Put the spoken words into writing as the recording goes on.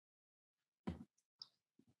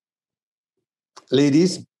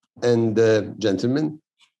Ladies and gentlemen,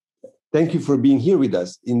 thank you for being here with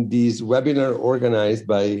us in this webinar organized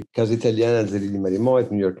by Casa Italiana Zerilli-marimò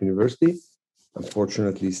at New York University,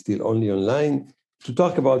 unfortunately still only online, to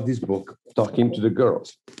talk about this book, Talking to the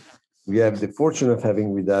Girls. We have the fortune of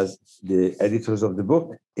having with us the editors of the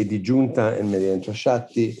book, Giunta and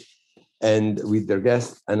Trasciatti, and with their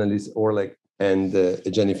guests, Annelise, Orleck, and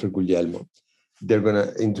Jennifer Guglielmo. They're going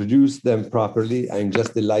to introduce them properly. I'm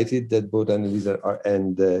just delighted that both Annelise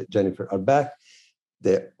and Jennifer are back.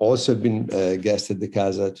 They've also been guests at the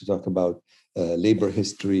Casa to talk about labor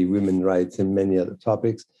history, women's rights, and many other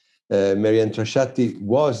topics. Marianne Trasciatti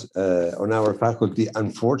was on our faculty,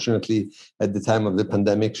 unfortunately, at the time of the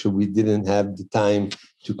pandemic, so we didn't have the time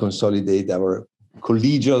to consolidate our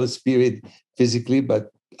collegial spirit physically, but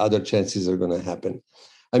other chances are going to happen.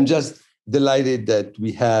 I'm just delighted that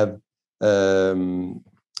we have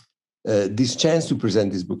this chance to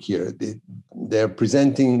present this book here. They're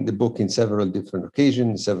presenting the book in several different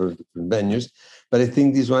occasions, several different venues, but I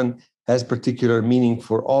think this one has particular meaning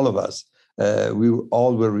for all of us. We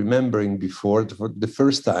all were remembering before for the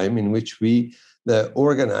first time in which we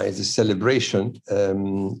organized a celebration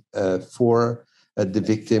for the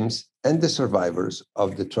victims and the survivors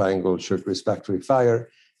of the Triangle Shirtwaist Factory fire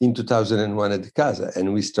in 2001 at the Casa.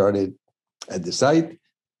 And we started at the site,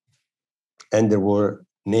 and there were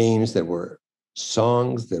names, there were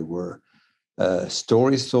songs, there were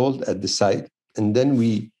stories told at the site. And then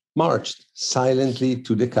we marched silently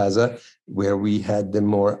to the Casa, where we had the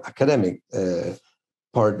more academic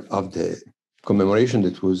part of the commemoration,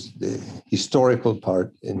 that was the historical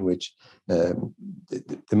part in which the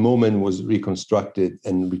moment was reconstructed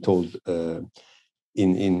and retold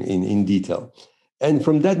in detail. And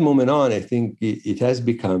from that moment on, I think it has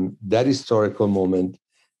become that historical moment,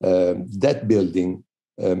 that building,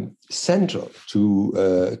 central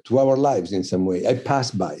to our lives in some way. I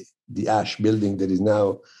passed by the Asch Building that is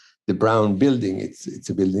now the Brown Building. It's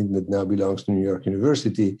a building that now belongs to New York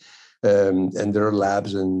University, and there are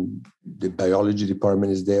labs, and the biology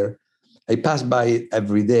department is there. I pass by it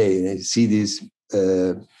every day, and I see these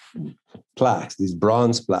plaques, these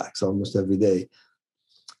bronze plaques, almost every day.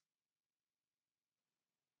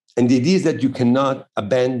 And the idea is that you cannot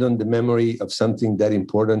abandon the memory of something that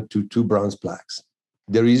important to two bronze plaques.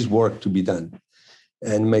 There is work to be done.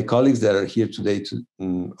 And my colleagues that are here today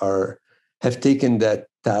have taken that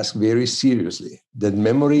task very seriously. That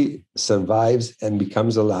memory survives and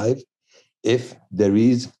becomes alive if there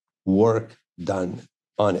is work done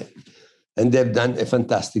on it. And they've done a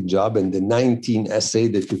fantastic job. And the 19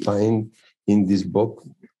 essays that you find in this book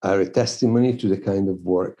are a testimony to the kind of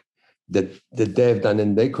work that they've done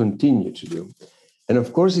and they continue to do. And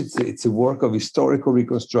of course, it's a work of historical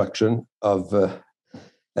reconstruction, of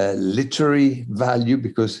literary value,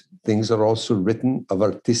 because things are also written, of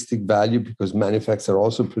artistic value, because manufacts are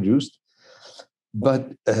also produced.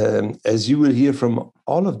 But as you will hear from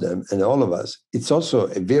all of them and all of us, it's also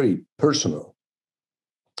a very personal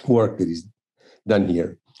work that is done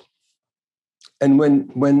here. And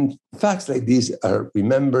when facts like these are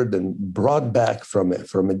remembered and brought back from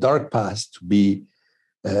a dark past to be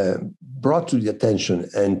brought to the attention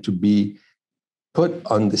and to be put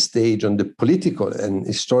on the stage, on the political and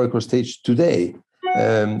historical stage today,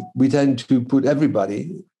 we tend to put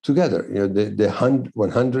everybody together, the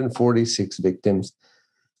 146 victims.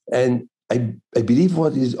 And I believe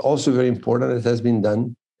what is also very important that has been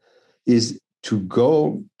done is to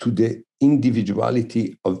go to the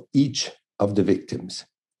individuality of each of the victims.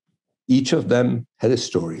 Each of them had a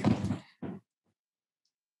story.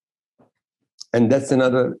 And that's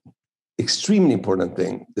another extremely important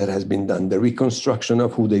thing that has been done, the reconstruction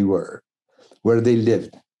of who they were, where they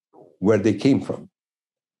lived, where they came from.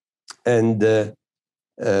 And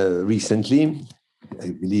recently, I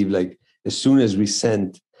believe like as soon as we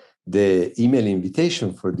sent the email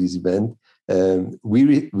invitation for this event,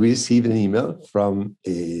 we received an email from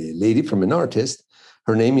a lady, from an artist.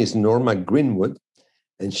 Her name is Norma Greenwood,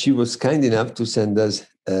 and she was kind enough to send us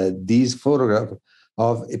these photographs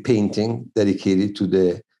of a painting dedicated to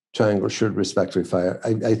the Triangle Shirtwaist Factory fire.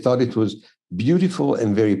 I thought it was beautiful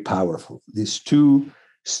and very powerful. These two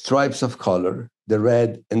stripes of color, the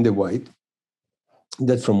red and the white,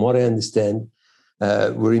 that from what I understand,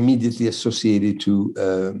 were immediately associated to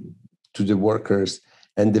the workers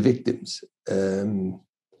and the victims.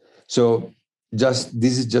 So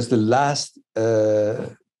this is just the last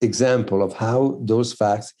example of how those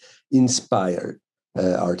facts inspired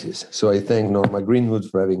artists. So I thank Norma Greenwood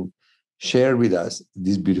for having shared with us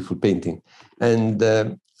this beautiful painting. And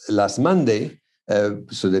last Monday,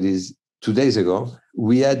 so that is 2 days ago,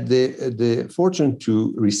 we had the fortune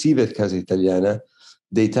to receive at Casa Italiana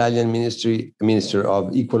the Italian Minister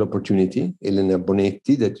of Equal Opportunity, Elena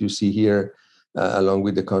Bonetti, that you see here, along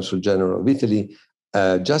with the Consul General of Italy,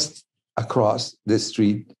 just across the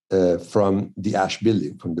street from the Asch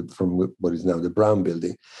Building, from what is now the Brown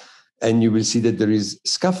Building. And you will see that there is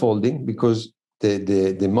scaffolding because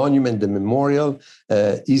the monument, the memorial,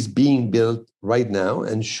 is being built right now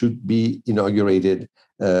and should be inaugurated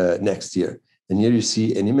next year. And here you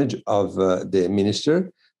see an image of the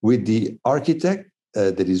minister with the architect,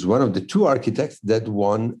 that is one of the two architects that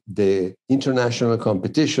won the international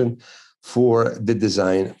competition for the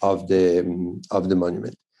design of the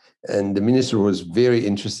monument. And the minister was very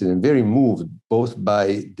interested and very moved both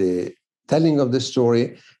by the telling of the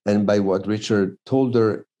story and by what Richard told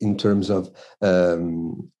her in terms of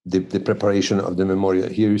the preparation of the memorial.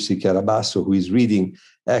 Here you see Carabasso, who is reading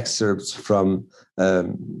excerpts from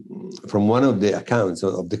one of the accounts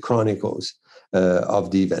of the chronicles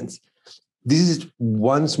of the events. This is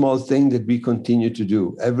one small thing that we continue to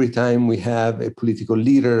do. Every time we have a political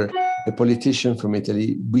leader, a politician from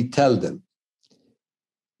Italy, we tell them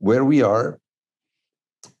where we are,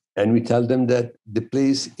 and we tell them that the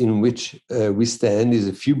place in which we stand is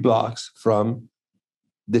a few blocks from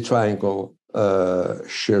the Triangle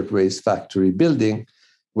Shirtwaist factory building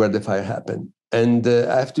where the fire happened. And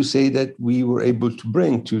I have to say that we were able to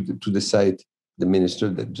bring to the site the minister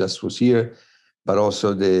that just was here, but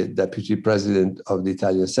also the deputy president of the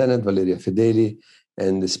Italian Senate, Valeria Fedeli,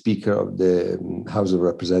 and the speaker of the House of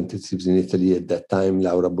Representatives in Italy at that time,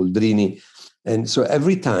 Laura Boldrini. And so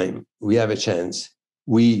every time we have a chance,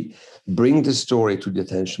 we bring the story to the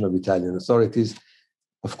attention of Italian authorities.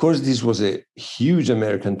 Of course, this was a huge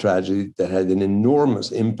American tragedy that had an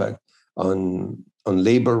enormous impact on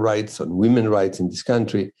labor rights, on women's rights in this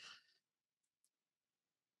country.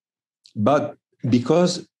 But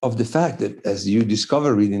because of the fact that, as you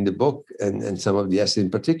discover reading the book and some of the essays in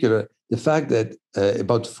particular, the fact that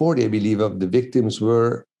about 40, I believe, of the victims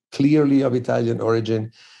were clearly of Italian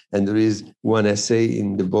origin. And there is one essay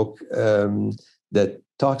in the book that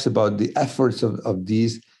talks about the efforts of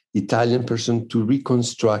these Italian persons to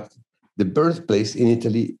reconstruct the birthplace in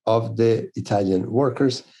Italy of the Italian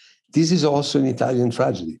workers. This is also an Italian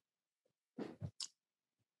tragedy.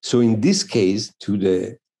 So in this case, to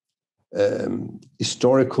the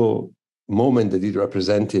historical moment that it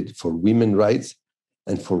represented for women's rights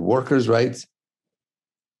and for workers' rights,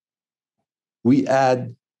 we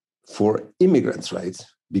add for immigrants' rights,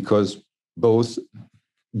 because both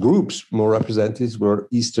groups, more representatives, were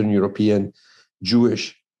Eastern European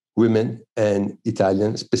Jewish women and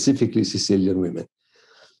Italian, specifically Sicilian women.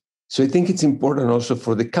 So I think it's important also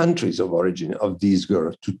for the countries of origin of these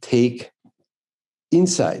girls to take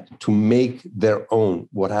insight, to make their own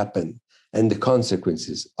what happened and the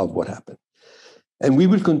consequences of what happened. And we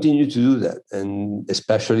will continue to do that. And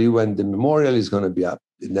especially when the memorial is going to be up,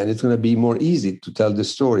 then it's going to be more easy to tell the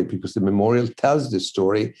story, because the memorial tells the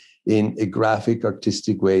story in a graphic,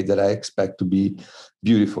 artistic way that I expect to be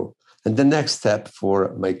beautiful. And the next step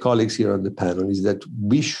for my colleagues here on the panel is that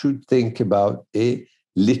we should think about a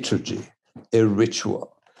liturgy, a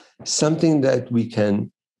ritual, something that we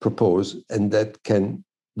can propose and that can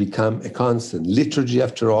become a constant. Liturgy,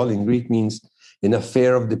 after all, in Greek means an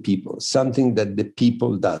affair of the people, something that the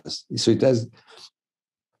people does. So it has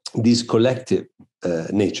this collective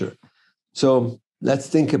nature. So let's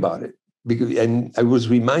think about it. And I was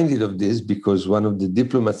reminded of this because one of the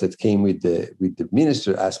diplomats that came with the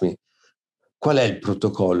minister asked me, qual è il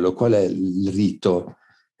protocollo, qual è il rito?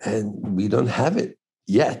 And we don't have it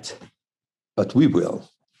yet, but we will.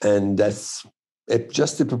 And that's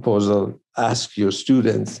just a proposal. Ask your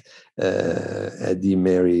students, Eddie,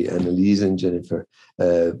 Mary, Annelise, and Jennifer,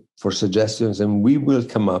 for suggestions, and we will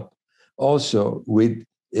come up also with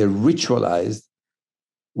a ritualized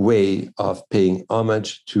way of paying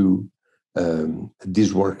homage to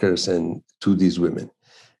these workers and to these women.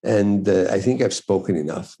 And I think I've spoken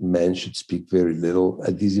enough. Men should speak very little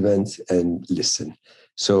at these events and listen.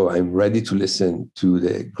 So I'm ready to listen to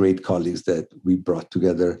the great colleagues that we brought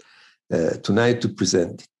together tonight to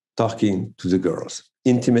present Talking to the Girls,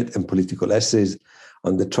 Intimate and Political Essays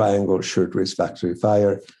on the Triangle Shirtwaist Factory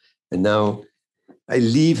Fire. And now I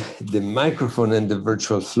leave the microphone and the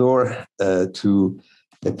virtual floor to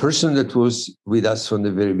a person that was with us from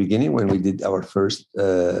the very beginning when we did our first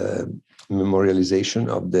memorialization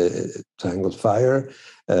of the Triangle Fire,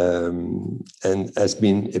 and has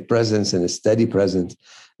been a presence and a steady presence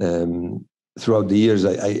throughout the years.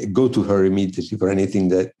 I go to her immediately for anything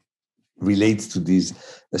that relates to this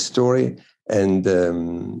story, and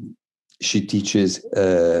she teaches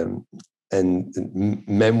and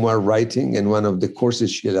memoir writing. And one of the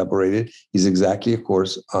courses she elaborated is exactly a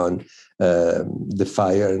course on the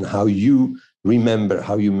fire and how you remember,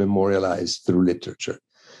 how you memorialize through literature.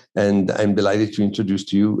 And I'm delighted to introduce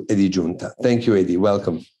to you Edvige Giunta. Thank you, Edvige.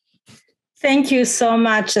 Welcome. Thank you so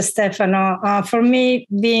much, Stefano. For me,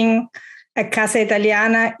 being at Casa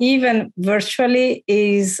Italiana, even virtually,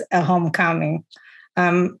 is a homecoming.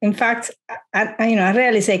 In fact, I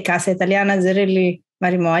rarely say Casa Italiana,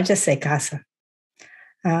 zerilli-marimò. I just say Casa.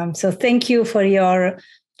 So thank you for your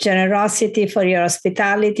generosity, for your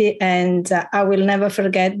hospitality. And I will never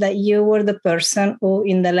forget that you were the person who,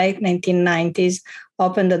 in the late 1990s,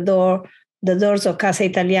 opened the doors of Casa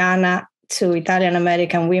Italiana to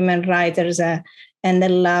Italian-American women writers and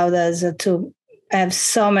allowed us to have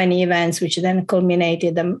so many events, which then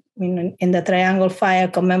culminated in the Triangle Fire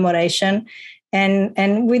commemoration.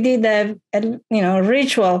 And we did a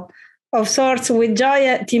ritual of sorts with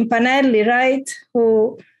Gioia Timpanelli, right,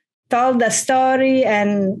 who told the story,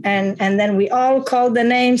 and then we all called the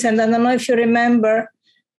names. And I don't know if you remember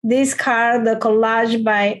this card, the collage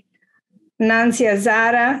by Nancy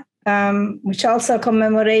Azara, which also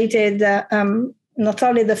commemorated not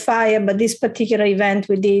only the fire, but this particular event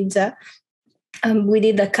we did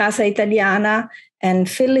the Casa Italiana, and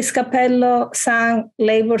Phyllis Capello sang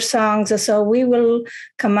labor songs. So we will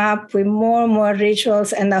come up with more and more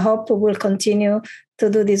rituals, and I hope we will continue to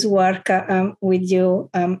do this work with you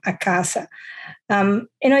at Casa.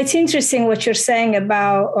 It's interesting what you're saying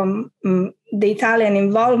about the Italian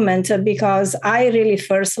involvement, because I really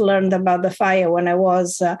first learned about the fire when I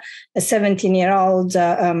was a 17-year-old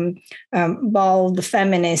bald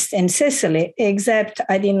feminist in Sicily, except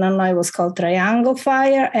I did not know it was called Triangle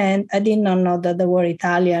Fire, and I did not know that there were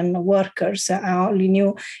Italian workers. I only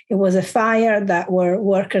knew it was a fire that were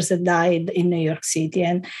workers that died in New York City.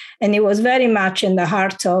 And it was very much in the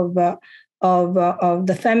heart of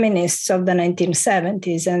the feminists of the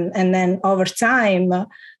 1970s. And then over time,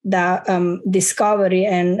 the discovery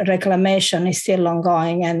and reclamation is still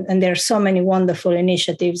ongoing. And there are so many wonderful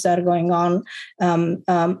initiatives that are going on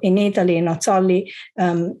in Italy, not only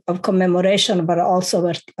of commemoration, but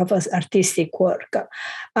also of artistic work.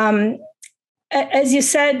 As you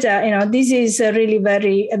said, this is a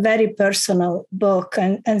really a very personal book.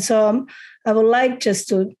 And so I would like just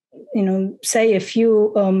to, say a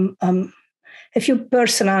few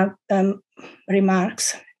personal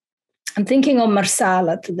remarks. I'm thinking of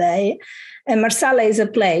Marsala today, and Marsala is a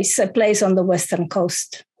place on the western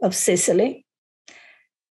coast of Sicily.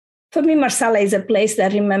 For me, Marsala is a place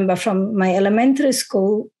that I remember from my elementary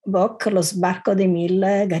school book, Lo Sbarco di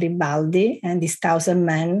Mille, Garibaldi, and his 1,000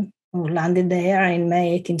 men who landed there in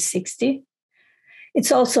May 1860.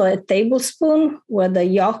 It's also a tablespoon where the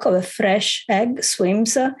yolk of a fresh egg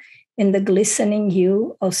swims in the glistening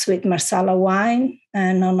hue of sweet Marsala wine.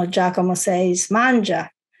 And Nonno Giacomo says, mangia,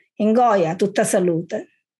 ingoia, tutta salute.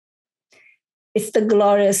 It's the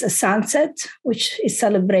glorious sunset, which is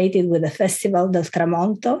celebrated with the Festival del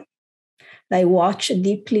Tramonto, that I watch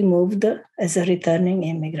deeply moved as a returning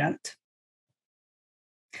immigrant.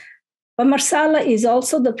 But Marsala is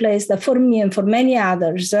also the place that for me and for many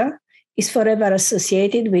others is forever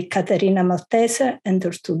associated with Caterina Maltese and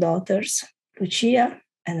her 2 daughters, Lucia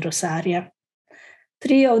and Rosaria,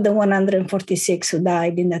 3 of the 146 who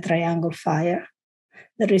died in the Triangle Fire,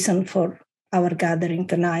 the reason for our gathering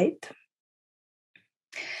tonight.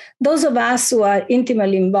 Those of us who are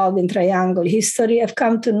intimately involved in Triangle history have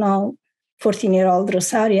come to know 14-year-old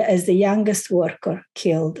Rosaria as the youngest worker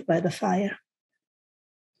killed by the fire.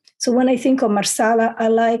 So when I think of Marsala, I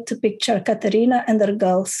like to picture Caterina and her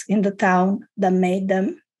girls in the town that made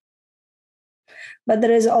them. But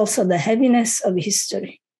there is also the heaviness of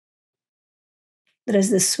history. There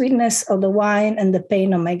is the sweetness of the wine and the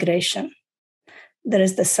pain of migration. There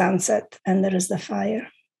is the sunset and there is the fire.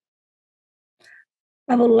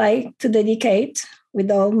 I would like to dedicate,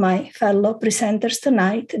 with all my fellow presenters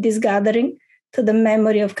tonight, this gathering to the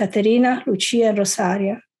memory of Caterina, Lucia, and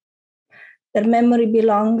Rosaria. Their memory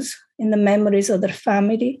belongs in the memories of their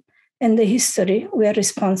family and the history we are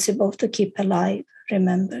responsible to keep alive,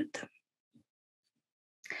 remembered.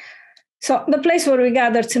 So the place where we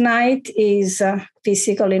gather tonight is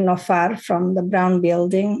physically not far from the Brown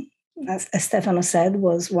Building, as Stefano said,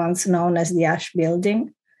 was once known as the Asch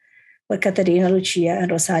Building, where Caterina, Lucia,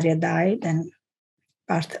 and Rosaria died, and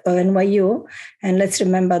part of NYU. And let's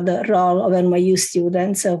remember the role of NYU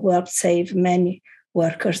students who helped save many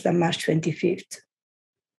workers on March 25th.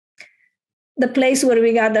 The place where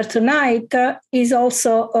we gather tonight is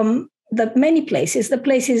also the many places, the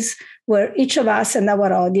places where each of us and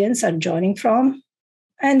our audience are joining from,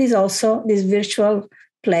 and is also this virtual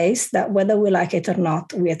place that whether we like it or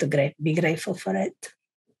not, we have to be grateful for it.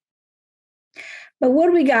 But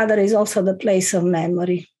where we gather is also the place of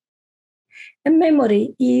memory. And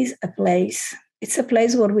memory is a place. It's a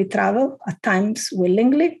place where we travel, at times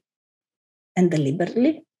willingly and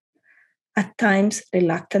deliberately, at times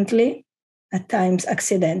reluctantly, at times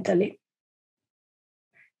accidentally.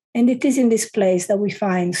 And it is in this place that we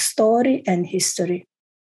find story and history.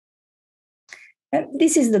 And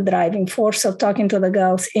this is the driving force of Talking to the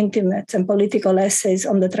Girls' intimate and political essays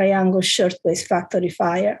on the Triangle Shirtwaist factory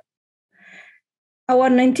fire. Our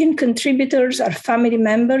 19 contributors are family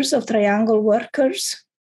members of Triangle workers,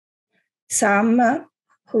 some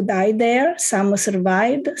who died there, some who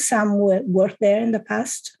survived, some who worked there in the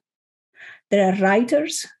past. There are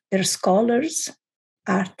writers, there are scholars,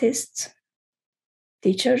 artists,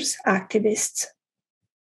 teachers, activists.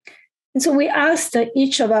 And so we asked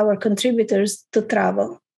each of our contributors to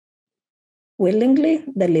travel willingly,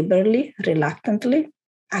 deliberately, reluctantly,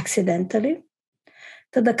 accidentally,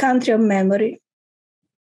 to the country of memory,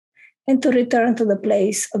 and to return to the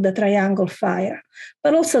place of the Triangle fire,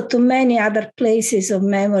 but also to many other places of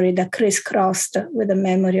memory that crisscrossed with the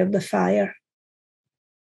memory of the fire.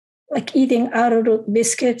 Like eating arrowroot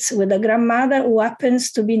biscuits with a grandmother who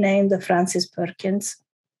happens to be named Frances Perkins,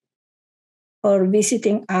 or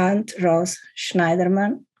visiting Aunt Rose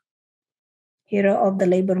Schneiderman, hero of the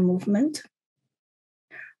labor movement,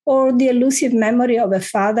 or the elusive memory of a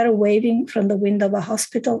father waving from the window of a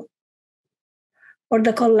hospital, or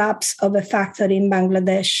the collapse of a factory in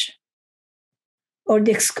Bangladesh, or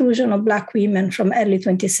the exclusion of Black women from early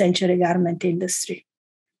 20th century garment industry.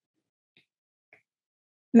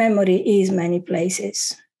 Memory is many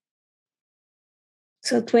places.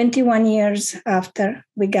 So 21 years after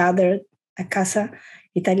we gathered at Casa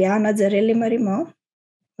Italiana Zerilli-Marimò,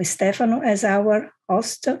 with Stefano as our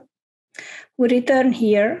host, we return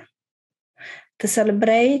here to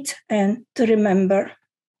celebrate and to remember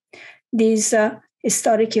this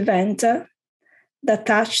historic event that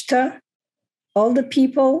touched all the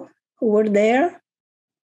people who were there,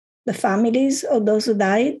 the families of those who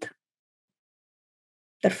died,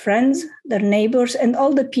 their friends, their neighbors, and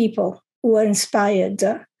all the people who were inspired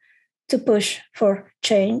to push for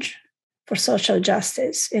change, for social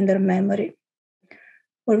justice in their memory.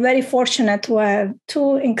 We're very fortunate to have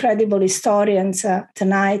two incredible historians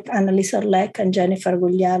tonight, Annelise Orleck and Jennifer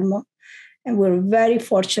Guglielmo. And we're very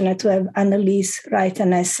fortunate to have Annelise write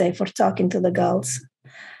an essay for Talking to the Girls.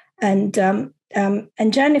 And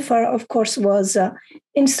Jennifer, of course, was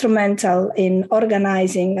instrumental in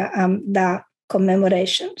organizing that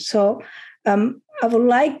commemoration. So I would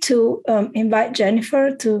like to invite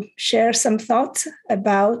Jennifer to share some thoughts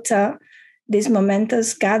about this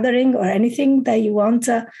momentous gathering, or anything that you want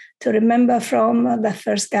to remember from the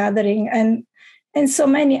first gathering, and so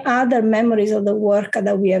many other memories of the work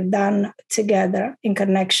that we have done together in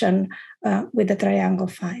connection with the Triangle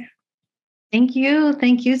Fire. Thank you.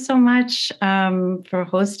 Thank you so much for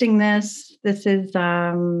hosting this. This is,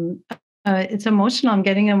 it's emotional. I'm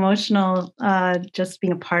getting emotional just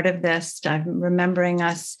being a part of this. I'm remembering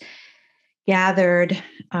us gathered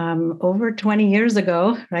over 20 years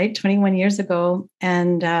ago, right? 21 years ago.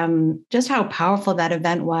 And just how powerful that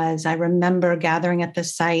event was. I remember gathering at the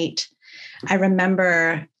site. I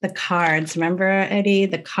remember the cards. Remember, Eddie,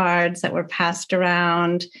 the cards that were passed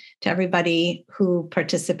around to everybody who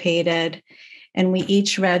participated. And we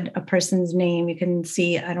each read a person's name. You can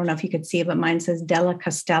see, I don't know if you could see it, but mine says Della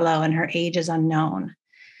Costello, and her age is unknown.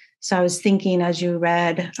 So I was thinking, as you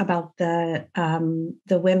read about the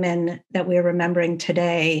women that we're remembering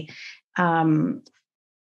today,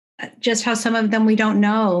 just how some of them, we don't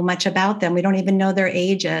know much about them. We don't even know their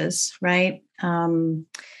ages, right?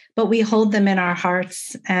 But we hold them in our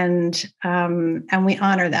hearts, and we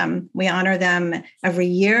honor them. We honor them every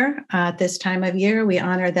year at this time of year. We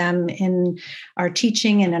honor them in our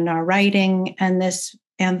teaching and in our writing. And this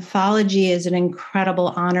anthology is an incredible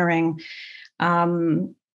honoring.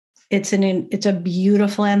 It's a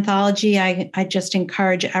beautiful anthology. I just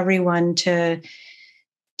encourage everyone to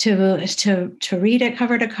read it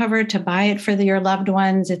cover to cover, to buy it for your loved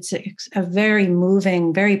ones. It's a very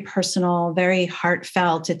moving, very personal, very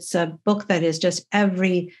heartfelt. It's a book that is just,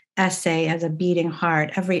 every essay has a beating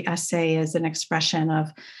heart. Every essay is an expression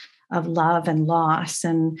of love and loss.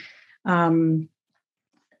 And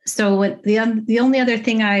so the only other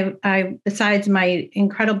thing I besides my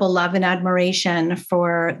incredible love and admiration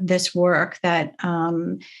for this work that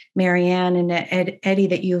Marianne and Eddie,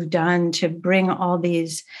 that you've done to bring all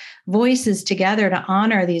these voices together to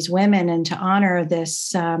honor these women and to honor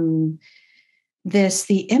this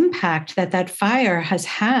the impact that fire has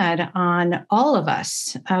had on all of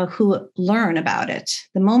us who learn about it.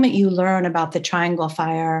 The moment you learn about the Triangle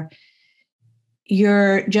Fire,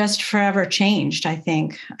 you're just forever changed, I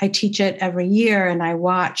think. I teach it every year, and I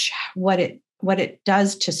watch what it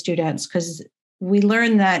does to students, because we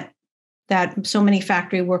learn that so many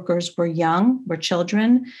factory workers were young, were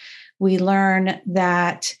children. We learn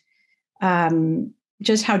that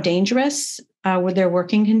just how dangerous their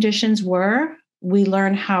working conditions were. We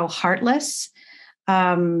learn how heartless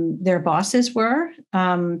their bosses were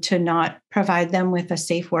to not provide them with a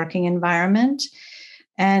safe working environment.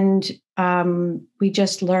 And we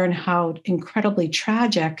just learn how incredibly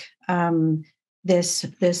tragic this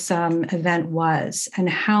event was, and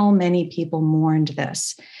how many people mourned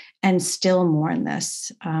this and still mourn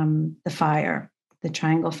this, the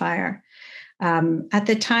Triangle Fire. At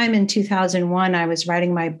the time in 2001, I was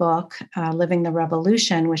writing my book, Living the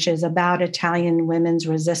Revolution, which is about Italian women's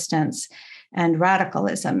resistance and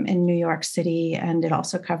radicalism in New York City, and it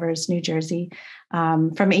also covers New Jersey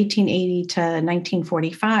from 1880 to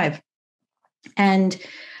 1945. And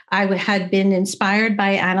I had been inspired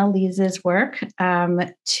by Annelise's work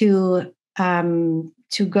to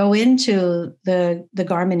go into the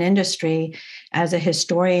garment industry as a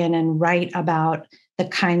historian and write about the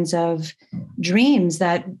kinds of dreams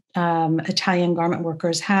that Italian garment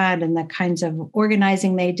workers had, and the kinds of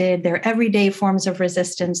organizing they did, their everyday forms of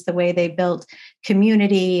resistance, the way they built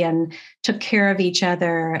community and took care of each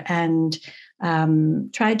other, and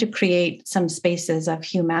tried to create some spaces of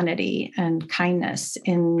humanity and kindness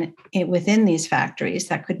within these factories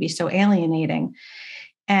that could be so alienating.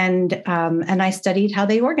 And I studied how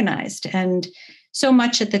they organized. And so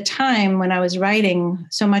much at the time when I was writing,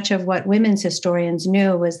 so much of what women's historians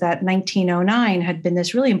knew was that 1909 had been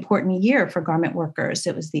this really important year for garment workers.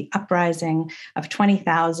 It was the uprising of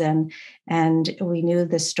 20,000. And we knew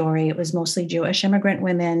this story. It was mostly Jewish immigrant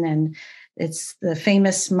women. And it's the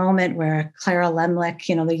famous moment where Clara Lemlich,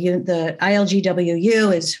 the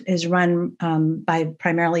ILGWU is run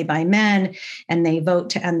primarily by men, and they vote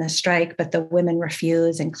to end the strike, but the women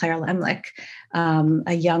refuse. And Clara Lemlich,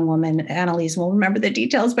 a young woman, Annelise will remember the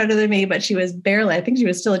details better than me, but she was I think she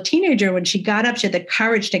was still a teenager when she got up. She had the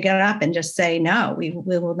courage to get up and just say, no, we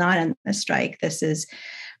will not end the strike. This is,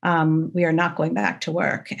 we are not going back to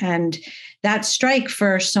work. And that strike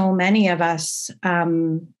for so many of us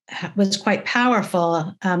was quite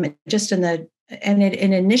powerful. It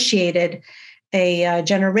initiated a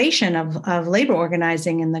generation of labor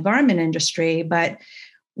organizing in the garment industry. But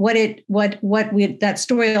that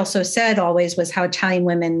story also said always was how Italian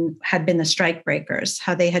women had been the strike breakers,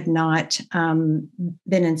 how they had not been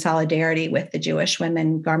in solidarity with the Jewish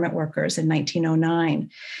women garment workers in 1909.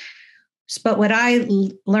 But what I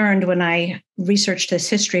learned when I researched this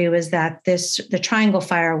history was that the Triangle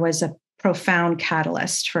Fire was a profound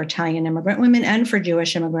catalyst for Italian immigrant women and for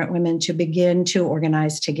Jewish immigrant women to begin to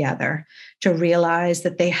organize together, to realize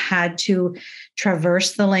that they had to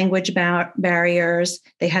traverse the language barriers.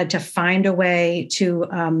 They had to find a way to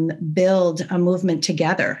build a movement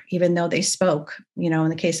together, even though they spoke, in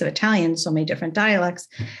the case of Italians, so many different dialects.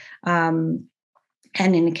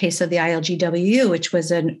 And in the case of the ILGWU, which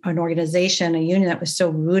was an organization, a union that was so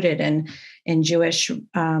rooted in Jewish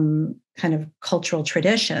kind of cultural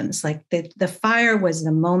traditions, like the fire was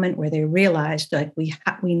the moment where they realized, like, we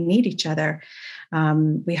need each other.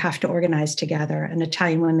 We have to organize together. And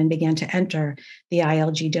Italian women began to enter the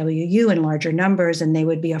ILGWU in larger numbers, and they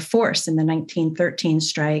would be a force in the 1913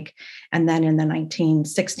 strike. And then in the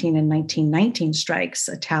 1916 and 1919 strikes,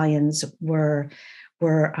 Italians were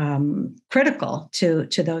critical to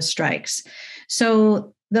those strikes.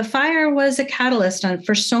 So the fire was a catalyst in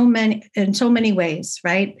so many ways,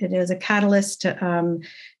 right? It is a catalyst for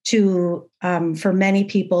many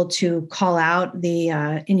people to call out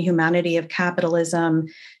the inhumanity of capitalism,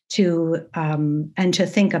 and to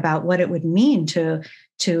think about what it would mean to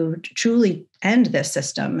truly end this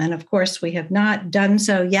system. And of course, we have not done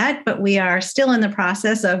so yet, but we are still in the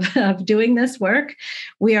process of doing this work.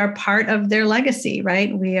 We are part of their legacy,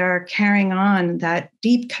 right? We are carrying on that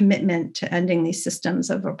deep commitment to ending these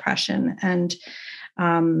systems of oppression. And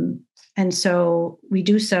so we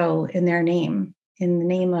do so in their name, in the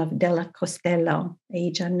name of Della Costello,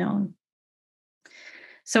 age unknown.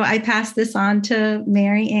 So I pass this on to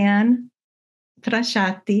Mary Ann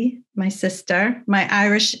Trasciatti, my sister, my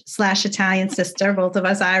Irish/Italian sister, both of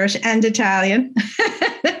us Irish and Italian.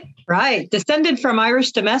 Right. Descended from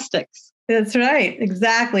Irish domestics. That's right.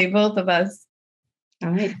 Exactly. Both of us. All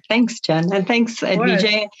right. Thanks, Jen. And thanks,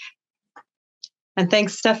 Edvige. And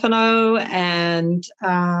thanks, Stefano. And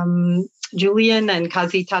Julian and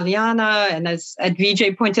Casa Italiana. And as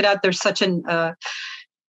Edvige pointed out, there's such a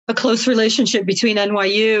close relationship between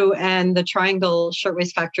NYU and the Triangle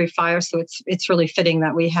Shirtwaist Factory fire. So it's really fitting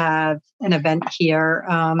that we have an event here.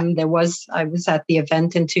 I was at the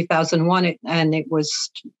event in 2001 and it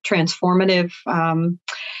was transformative.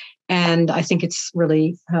 And I think it's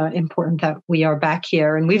really important that we are back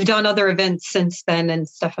here. And we've done other events since then. And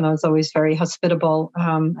Stefano is always very hospitable.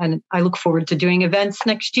 And I look forward to doing events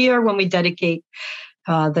next year when we dedicate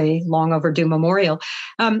the long overdue memorial.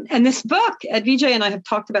 And this book, Edvige and I have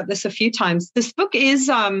talked about this a few times. This book is,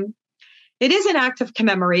 it is an act of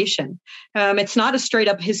commemoration. It's not a straight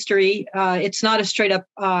up history. It's not a straight up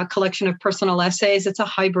collection of personal essays. It's a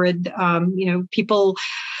hybrid. People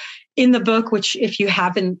in the book, which if you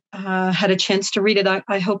haven't had a chance to read it,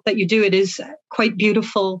 I hope that you do. It is quite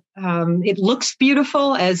beautiful. It looks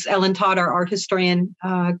beautiful, as Ellen Todd, our art historian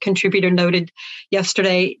contributor, noted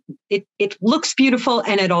yesterday. It looks beautiful,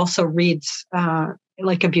 and it also reads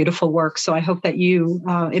like a beautiful work. So I hope that you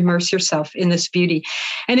immerse yourself in this beauty.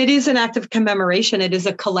 And it is an act of commemoration. It is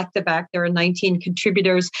a collective act. There are 19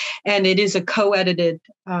 contributors, and it is a co-edited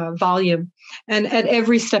volume. And at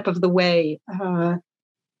every step of the way,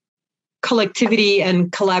 collectivity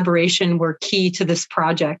and collaboration were key to this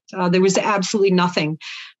project. There was absolutely nothing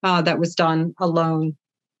that was done alone.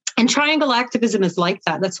 And triangle activism is like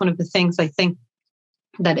that. That's one of the things I think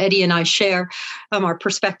that Eddie and I share, our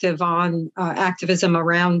perspective on activism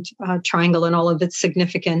around triangle and all of its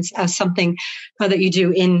significance as something that you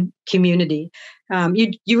do in community.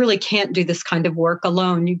 You really can't do this kind of work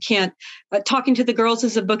alone. You can't. Talking to the Girls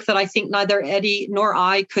is a book that I think neither Eddie nor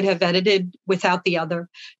I could have edited without the other.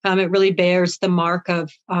 It really bears the mark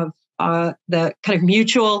of the kind of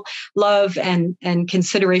mutual love and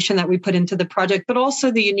consideration that we put into the project, but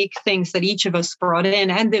also the unique things that each of us brought in,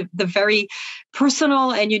 and the very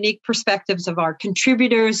personal and unique perspectives of our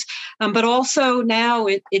contributors. But also now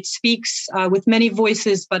it speaks with many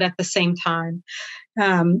voices, but at the same time.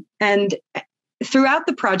 And throughout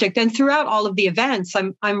the project and throughout all of the events,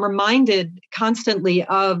 I'm reminded constantly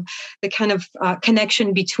of the kind of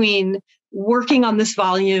connection between working on this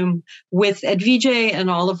volume with Edvige and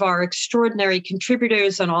all of our extraordinary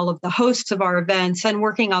contributors and all of the hosts of our events, and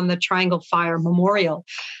working on the Triangle Fire Memorial,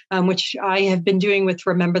 which I have been doing with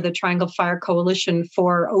Remember the Triangle Fire Coalition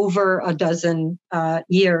for over a dozen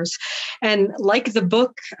years. And like the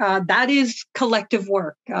book, that is collective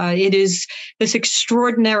work. It is this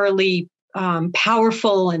extraordinarily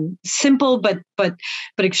powerful and simple, but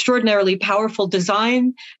extraordinarily powerful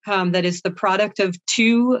design that is the product of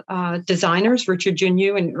two designers, Richard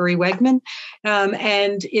Junyu and Uri Wegman.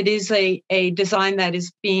 And it is a design that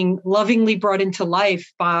is being lovingly brought into life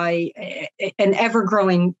by an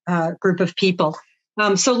ever-growing group of people.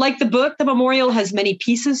 So like the book, the memorial has many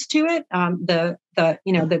pieces to it.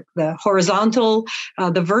 The horizontal,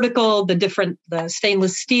 the vertical, the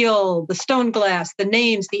stainless steel, the stone glass, the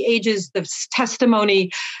names, the ages, the testimony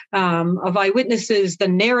of eyewitnesses, the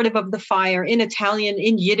narrative of the fire in Italian,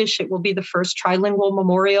 in Yiddish. It will be the first trilingual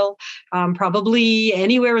memorial, probably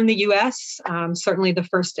anywhere in the U.S. Certainly the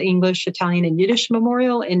first English, Italian, and Yiddish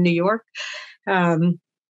memorial in New York.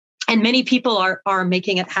 And many people are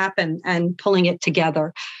making it happen and pulling it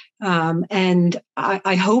together. And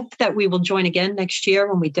I hope that we will join again next year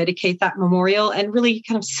when we dedicate that memorial and really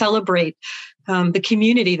kind of celebrate the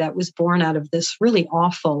community that was born out of this really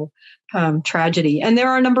awful tragedy. And there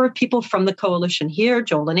are a number of people from the coalition here,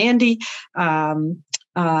 Joel and Andy.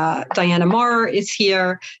 Diana Marr is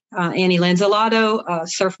here, Annie Lanzalato,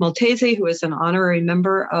 Surf Maltese, who is an honorary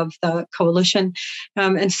member of the coalition.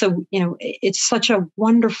 And so, it's such a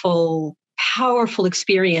wonderful, powerful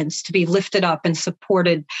experience to be lifted up and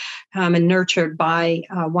supported and nurtured by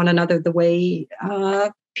one another the way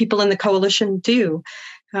people in the coalition do.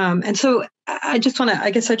 And so I just want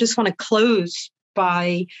to close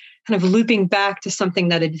by kind of looping back to something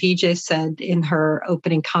that Edvige said in her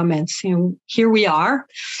opening comments. Here we are,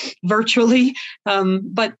 virtually,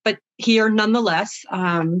 but here nonetheless,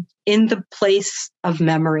 in the place of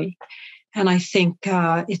memory. And I think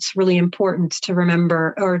it's really important to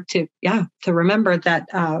remember, to remember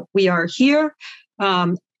that we are here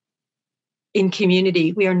in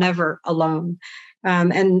community. We are never alone.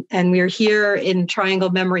 And we're here in Triangle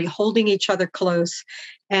memory, holding each other close.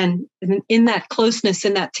 And in that closeness,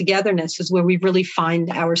 in that togetherness is where we really find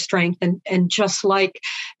our strength. And just like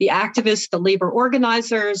the activists, the labor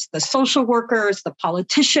organizers, the social workers, the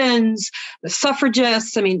politicians, the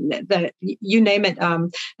suffragists, I mean, you name it,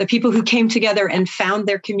 the people who came together and found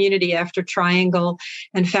their community after Triangle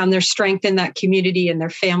and found their strength in that community and their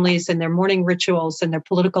families and their morning rituals and their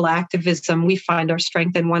political activism, we find our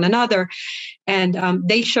strength in one another. And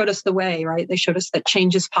they showed us the way, right? They showed us that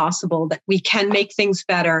change is possible, that we can make things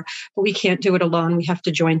better, but we can't do it alone. We have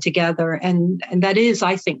to join together. And that is,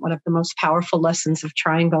 I think, one of the most powerful lessons of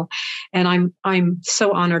Triangle. And I'm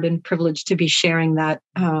so honored and privileged to be sharing that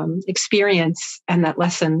experience and that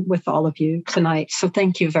lesson with all of you tonight. So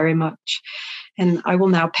thank you very much. And I will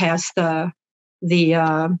now pass the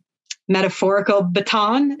metaphorical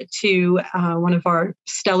baton to one of our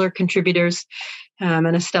stellar contributors,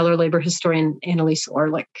 and a stellar labor historian, Annelise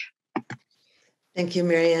Orleck. Thank you,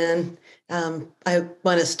 Marianne. I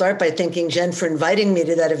want to start by thanking Jen for inviting me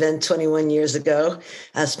to that event 21 years ago,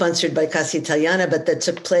 sponsored by Casa Italiana, but that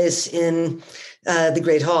took place in the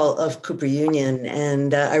Great Hall of Cooper Union.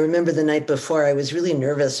 And I remember the night before, I was really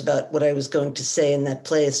nervous about what I was going to say in that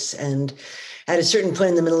place. And at a certain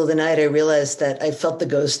point in the middle of the night, I realized that I felt the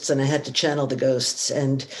ghosts and I had to channel the ghosts.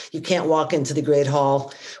 And you can't walk into the Great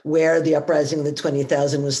Hall where the uprising of the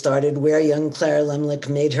 20,000 was started, where young Clara Lemlich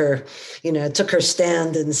made her, took her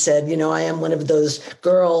stand and said, I am one of those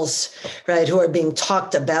girls, right, who are being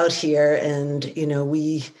talked about here. And,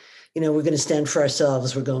 we're going to stand for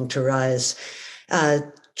ourselves. We're going to rise.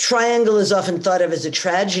 Triangle is often thought of as a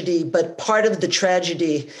tragedy, but part of the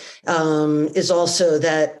tragedy is also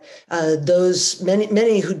that those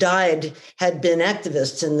many who died had been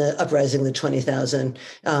activists in the uprising of the 20,000.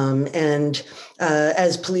 And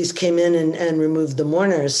as police came in and removed the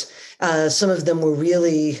mourners, some of them were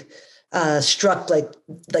really struck,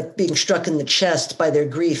 like being struck in the chest by their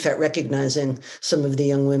grief at recognizing some of the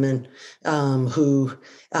young women who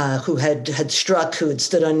had struck, who had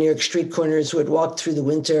stood on New York street corners, who had walked through the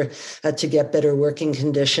winter to get better working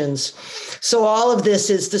conditions. So all of this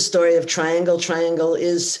is the story of Triangle. Triangle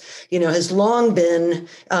is, has long been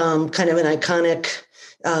kind of an iconic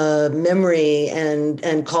memory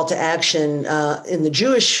and call to action in the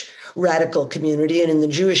Jewish radical community and in the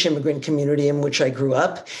Jewish immigrant community in which I grew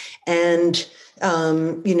up. And,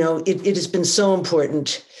 it has been so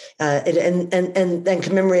important. And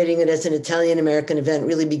commemorating it as an Italian-American event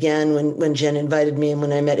really began when Jen invited me and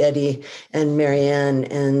when I met Eddie and Marianne.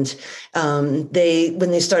 And when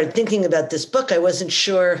they started thinking about this book, I wasn't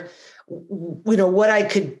sure what I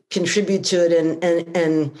could contribute to it.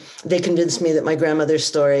 And they convinced me that my grandmother's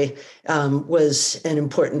story was an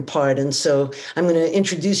important part. And so I'm going to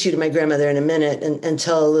introduce you to my grandmother in a minute and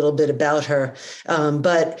tell a little bit about her.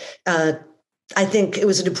 But I think it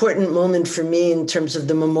was an important moment for me in terms of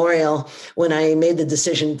the memorial when I made the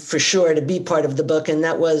decision for sure to be part of the book. And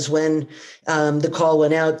that was when the call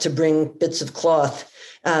went out to bring bits of cloth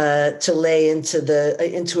to lay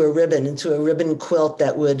into a ribbon quilt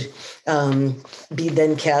that would be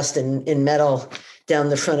then cast in metal down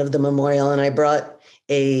the front of the memorial. And I brought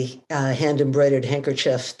a hand embroidered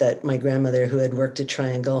handkerchief that my grandmother, who had worked at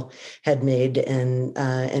Triangle, had made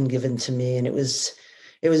and given to me. And it was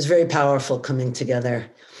very powerful coming together.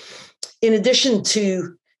 In addition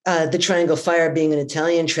to the Triangle Fire being an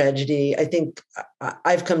Italian tragedy, I think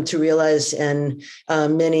I've come to realize, and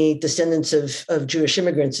many descendants of Jewish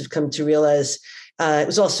immigrants have come to realize, it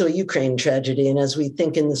was also a Ukraine tragedy. And as we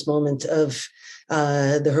think in this moment of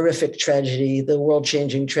the horrific tragedy, the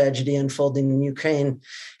world-changing tragedy unfolding in Ukraine,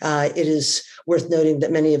 it is worth noting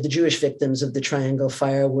that many of the Jewish victims of the Triangle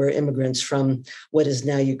Fire were immigrants from what is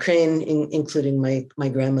now Ukraine, including my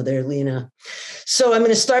grandmother, Lena. So I'm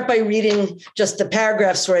going to start by reading just the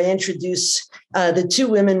paragraphs where I introduce the two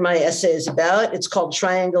women my essay is about. It's called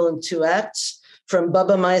Triangle in Two Acts, from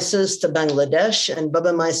Baba Mises to Bangladesh. And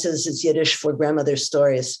Baba Mises is Yiddish for grandmother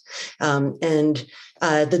stories. And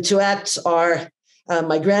the two acts are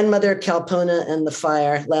my grandmother, Kalpona, and the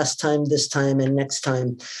fire, last time, this time, and next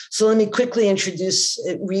time. So let me quickly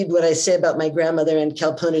read what I say about my grandmother and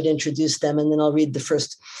Kalpona to introduce them, and then I'll read the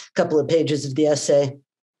first couple of pages of the essay.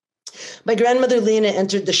 My grandmother, Lena,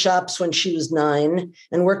 entered the shops when she was 9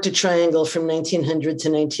 and worked at Triangle from 1900 to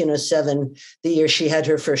 1907, the year she had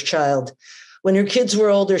her first child. When her kids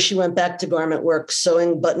were older, she went back to garment work,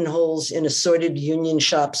 sewing buttonholes in assorted union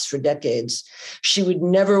shops for decades. She would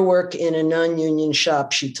never work in a non-union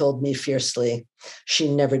shop, she told me fiercely.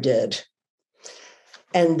 She never did.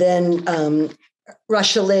 And then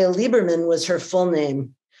Rasha Leah Lieberman was her full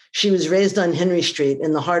name. She was raised on Henry Street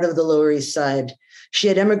in the heart of the Lower East Side. She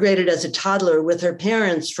had emigrated as a toddler with her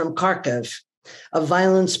parents from Kharkiv, a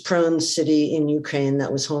violence-prone city in Ukraine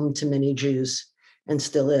that was home to many Jews and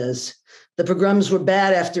still is. The pogroms were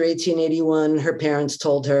bad after 1881, her parents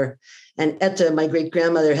told her, and Etta, my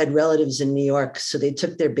great-grandmother, had relatives in New York, so they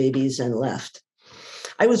took their babies and left.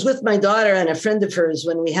 I was with my daughter and a friend of hers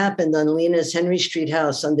when we happened on Lena's Henry Street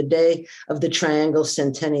house on the day of the Triangle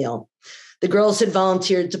Centennial. The girls had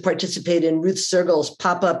volunteered to participate in Ruth Sergel's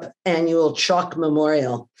pop-up annual chalk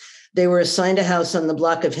memorial. They were assigned a house on the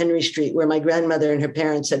block of Henry Street where my grandmother and her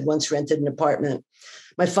parents had once rented an apartment.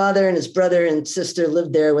 My father and his brother and sister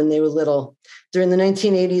lived there when they were little. During the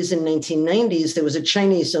 1980s and 1990s, there was a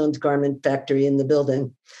Chinese-owned garment factory in the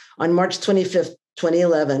building. On March 25th,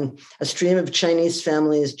 2011, a stream of Chinese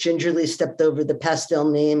families gingerly stepped over the pastel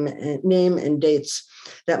name and dates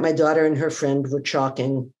that my daughter and her friend were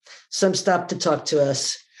chalking. Some stopped to talk to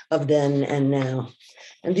us of then and now.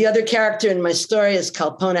 And the other character in my story is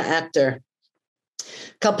Kalpona Akhter.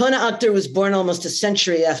 Kalpona Akhter was born almost a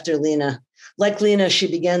century after Lena. Like Lena,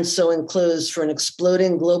 she began sewing clothes for an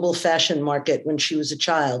exploding global fashion market when she was a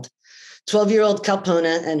child. 12-year-old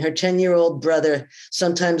Kalpona and her 10-year-old brother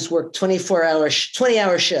sometimes worked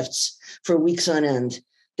 20-hour shifts for weeks on end.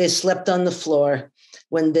 They slept on the floor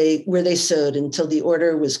where they sewed until the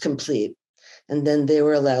order was complete, and then they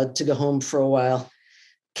were allowed to go home for a while.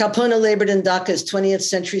 Kalpona labored in Dhaka's 20th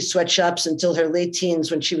century sweatshops until her late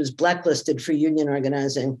teens when she was blacklisted for union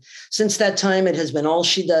organizing. Since that time, it has been all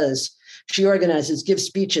she does. She organizes, gives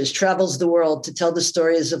speeches, travels the world to tell the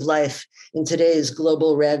stories of life in today's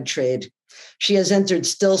global rag trade. She has entered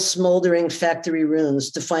still smoldering factory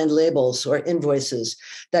rooms to find labels or invoices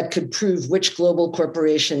that could prove which global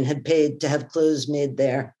corporation had paid to have clothes made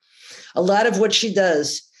there. A lot of what she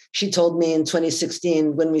does, she told me in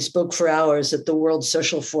 2016 when we spoke for hours at the World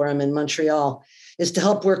Social Forum in Montreal, is to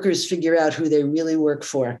help workers figure out who they really work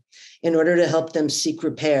for in order to help them seek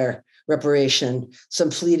reparation,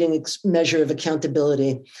 some fleeting measure of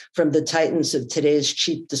accountability from the titans of today's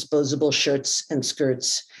cheap disposable shirts and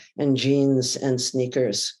skirts and jeans and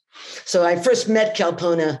sneakers. So I first met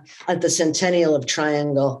Kalpona at the Centennial of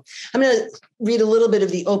Triangle. I'm going to read a little bit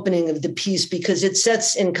of the opening of the piece because it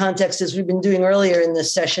sets in context, as we've been doing earlier in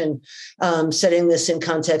this session, setting this in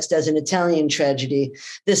context as an Italian tragedy.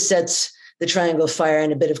 This sets the Triangle Fire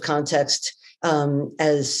in a bit of context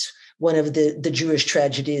as one of the Jewish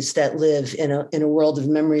tragedies that live in a world of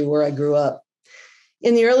memory where I grew up.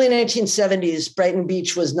 In the early 1970s, Brighton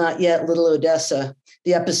Beach was not yet Little Odessa,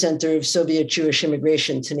 the epicenter of Soviet Jewish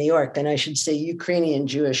immigration to New York, and I should say Ukrainian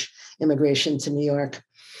Jewish immigration to New York.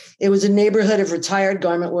 It was a neighborhood of retired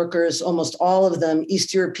garment workers, almost all of them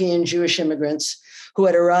East European Jewish immigrants who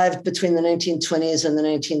had arrived between the 1920s and the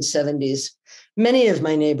 1970s. Many of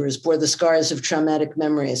my neighbors bore the scars of traumatic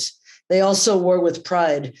memories. They also wore with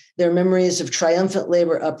pride their memories of triumphant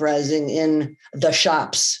labor uprising in the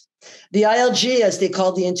shops. The ILG, as they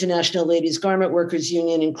called the International Ladies Garment Workers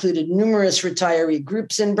Union, included numerous retiree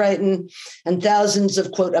groups in Brighton, and thousands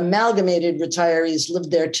of, quote, amalgamated retirees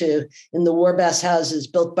lived there too in the Warbass houses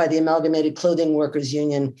built by the Amalgamated Clothing Workers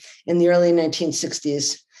Union in the early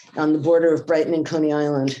 1960s on the border of Brighton and Coney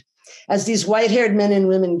Island. As these white-haired men and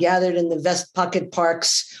women gathered in the Vest Pocket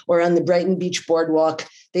Parks or on the Brighton Beach Boardwalk,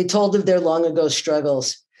 they told of their long-ago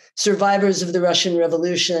struggles. Survivors of the Russian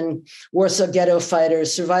Revolution, Warsaw Ghetto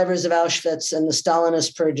fighters, survivors of Auschwitz and the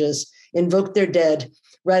Stalinist purges invoked their dead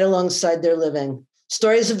right alongside their living.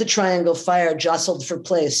 Stories of the Triangle Fire jostled for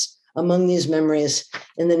place among these memories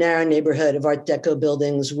in the narrow neighborhood of Art Deco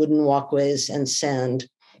buildings, wooden walkways, and sand.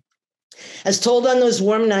 As told on those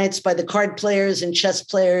warm nights by the card players and chess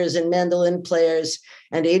players and mandolin players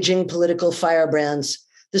and aging political firebrands,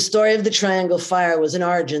 the story of the Triangle Fire was an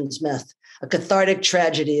origins myth, a cathartic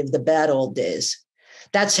tragedy of the bad old days.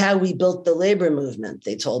 That's how we built the labor movement,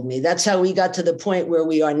 they told me. That's how we got to the point where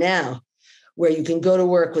we are now, where you can go to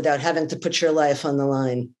work without having to put your life on the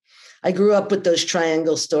line. I grew up with those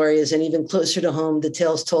Triangle stories, and even closer to home, the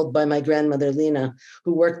tales told by my grandmother, Lena,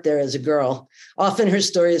 who worked there as a girl. Often her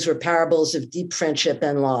stories were parables of deep friendship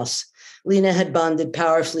and loss. Lena had bonded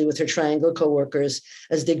powerfully with her Triangle co-workers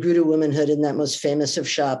as they grew to womanhood in that most famous of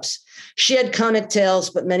shops. She had comic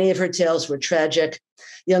tales, but many of her tales were tragic.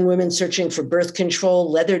 Young women searching for birth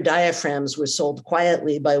control, leather diaphragms were sold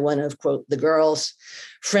quietly by one of, quote, the girls.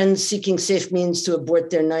 Friends seeking safe means to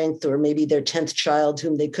abort their 9th or maybe their 10th child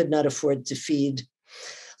whom they could not afford to feed.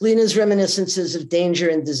 Lena's reminiscences of danger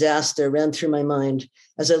and disaster ran through my mind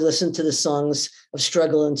as I listened to the songs of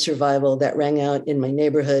struggle and survival that rang out in my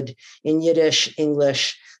neighborhood in Yiddish,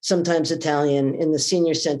 English, sometimes Italian, in the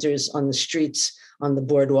senior centers, on the streets, on the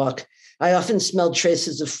boardwalk. I often smelled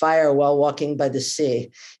traces of fire while walking by the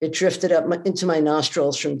sea. It drifted up into my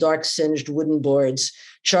nostrils from dark singed wooden boards,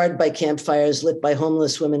 charred by campfires lit by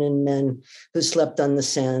homeless women and men who slept on the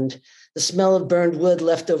sand. The smell of burned wood,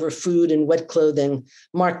 leftover food, and wet clothing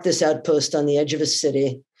marked this outpost on the edge of a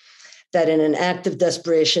city that, in an act of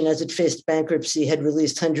desperation as it faced bankruptcy, had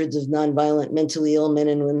released hundreds of nonviolent mentally ill men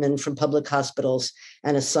and women from public hospitals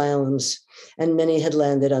and asylums, and many had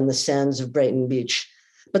landed on the sands of Brighton Beach.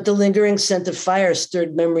 But the lingering scent of fire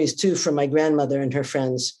stirred memories, too, from my grandmother and her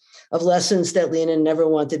friends, of lessons that Lena never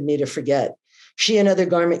wanted me to forget. She and other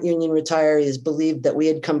garment union retirees believed that we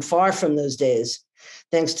had come far from those days,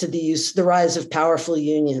 thanks to the rise of powerful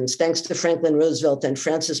unions, thanks to Franklin Roosevelt and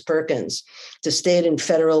Francis Perkins, to state and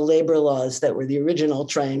federal labor laws that were the original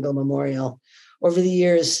Triangle Memorial. Over the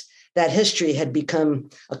years, that history had become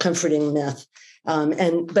a comforting myth.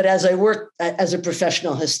 But as I worked as a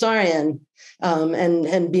professional historian,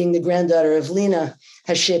 and being the granddaughter of Lena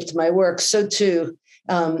has shaped my work, so too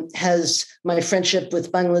has my friendship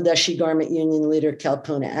with Bangladeshi garment union leader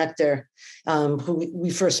Kalpana Akhtar, who we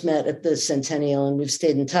first met at the Centennial, and we've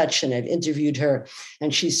stayed in touch, and I've interviewed her,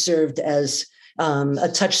 and she served as a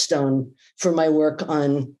touchstone for my work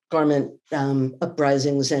on garment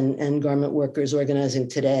uprisings and garment workers organizing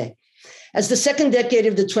today. As the second decade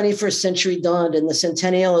of the 21st century dawned and the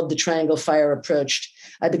centennial of the Triangle Fire approached,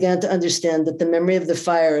 I began to understand that the memory of the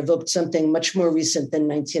fire evoked something much more recent than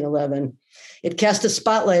 1911. It cast a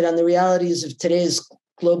spotlight on the realities of today's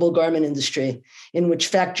global garment industry, in which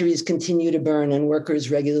factories continue to burn and workers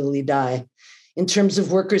regularly die. In terms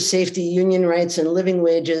of workers' safety, union rights, and living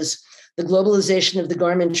wages, the globalization of the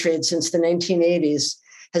garment trade since the 1980s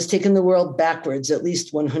has taken the world backwards at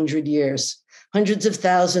least 100 years. Hundreds of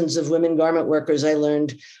thousands of women garment workers, I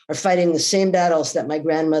learned, are fighting the same battles that my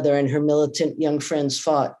grandmother and her militant young friends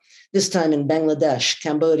fought, this time in Bangladesh,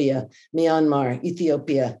 Cambodia, Myanmar,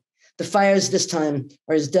 Ethiopia. The fires this time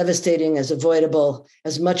are as devastating, as avoidable,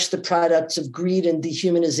 as much the products of greed and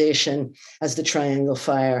dehumanization as the Triangle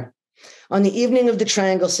Fire. On the evening of the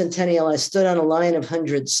Triangle Centennial, I stood on a line of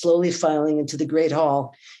hundreds slowly filing into the Great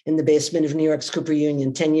Hall in the basement of New York's Cooper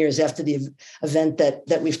Union, 10 years after the event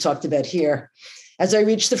that we've talked about here. As I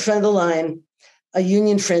reached the front of the line, a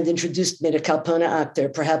union friend introduced me to Kalpana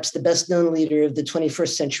Akhtar, perhaps the best-known leader of the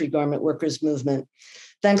 21st century garment workers movement.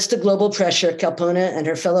 Thanks to global pressure, Kalpana and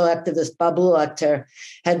her fellow activist Babul Akhtar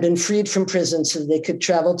had been freed from prison so they could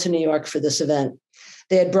travel to New York for this event.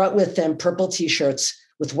 They had brought with them purple T-shirts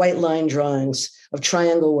with white line drawings of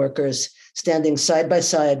triangle workers standing side by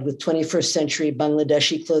side with 21st century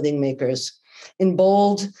Bangladeshi clothing makers. In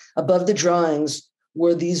bold, above the drawings,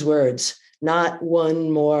 were these words, "Not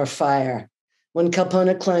one more fire." When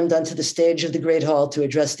Kalpana climbed onto the stage of the Great Hall to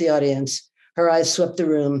address the audience, her eyes swept the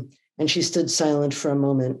room, and she stood silent for a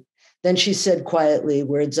moment. Then she said quietly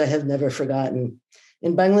words I have never forgotten.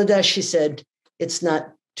 In Bangladesh, she said, "It's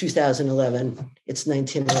not 2011, it's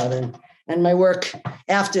 1911. And my work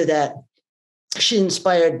after that, she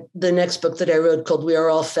inspired the next book that I wrote called We Are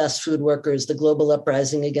All Fast Food Workers, The Global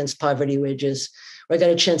Uprising Against Poverty Wages, where I got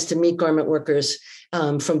a chance to meet garment workers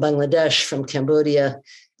from Bangladesh, from Cambodia,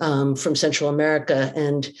 from Central America,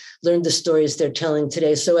 and learned the stories they're telling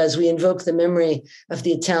today. So as we invoke the memory of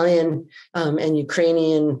the Italian and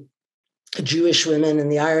Ukrainian Jewish women and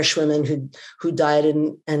the Irish women who died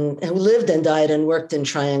and who lived and died and worked in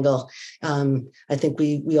Triangle, I think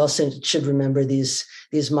we also should remember these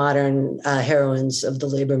modern heroines of the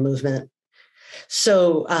labor movement.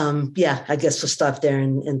 So I guess we'll stop there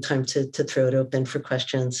and time to throw it open for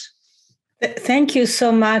questions. Thank you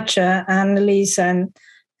so much, Annelise, and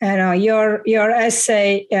your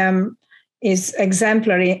essay is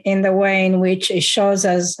exemplary in the way in which it shows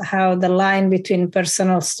us how the line between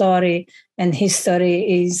personal story and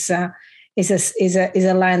history is a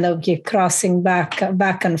line that we keep crossing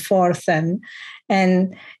back and forth, and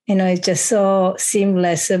it's just so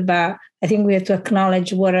seamless. But I think we have to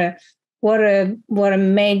acknowledge what a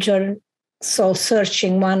major soul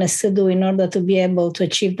searching one is to do in order to be able to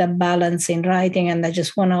achieve that balance in writing. And I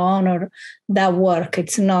just want to honor that work.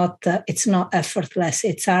 It's not effortless.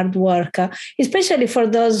 It's hard work, especially for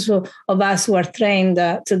those of us who are trained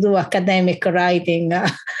to do academic writing.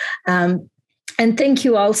 And thank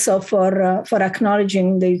you also for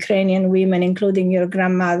acknowledging the Ukrainian women, including your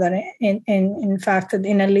grandmother. In fact,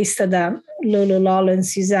 in a list that Lulu Lol and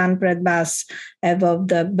Suzanne Bradbass have of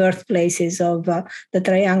the birthplaces of the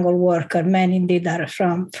triangle worker, men indeed are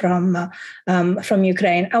from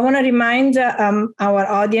Ukraine. I want to remind our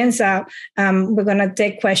audience we're going to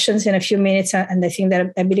take questions in a few minutes, and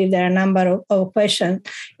I believe there are a number of questions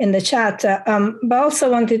in the chat. But also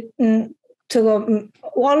wanted to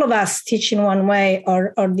all of us teach in one way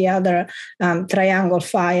or the other triangle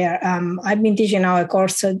fire. I've been teaching now a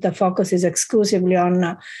course that focuses exclusively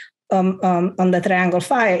on the triangle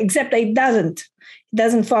fire, except it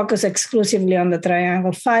doesn't focus exclusively on the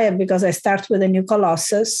triangle fire, because I start with a new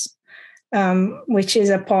Colossus, which is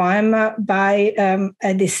a poem by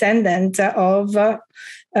a descendant of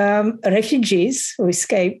refugees who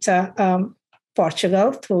escaped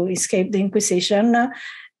Portugal to escape the Inquisition.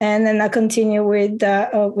 And then I continue with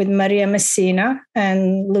Maria Messina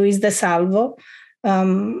and Luis de Salvo.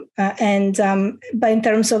 But in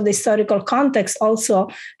terms of the historical context, also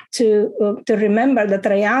to remember the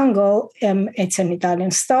triangle, it's an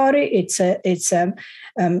Italian story. It's an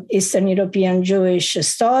Eastern European Jewish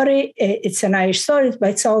story. It's an Irish story, but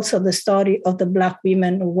it's also the story of the Black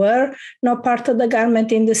women who were not part of the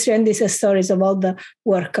garment industry. And these are stories of all the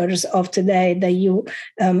workers of today that you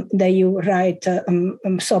write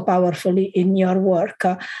so powerfully in your work.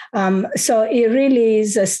 So it really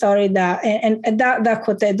is a story that, and that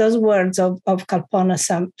quote, those words of Kalpana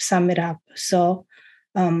sum it up so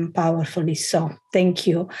powerfully. So thank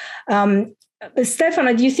you.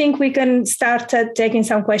 Stefano, do you think we can start taking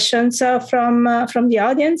some questions from the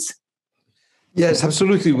audience? Yes,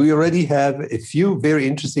 absolutely. We already have a few very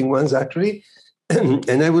interesting ones, actually.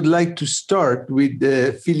 And I would like to start with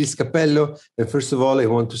Phyllis Capello. And first of all, I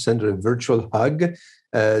want to send her a virtual hug.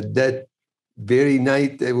 That very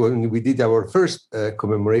night when we did our first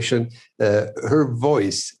commemoration, her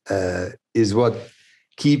voice is what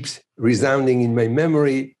keeps resounding in my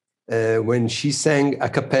memory when she sang a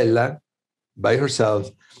cappella by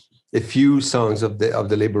herself a few songs of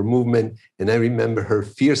the labor movement, and I remember her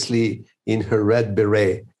fiercely in her red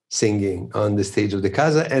beret singing on the stage of the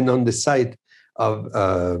Casa and on the site of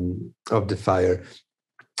the fire.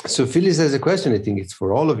 So Phyllis has a question. I think it's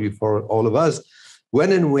for all of you, for all of us.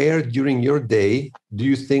 When and where during your day do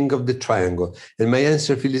you think of the triangle? And my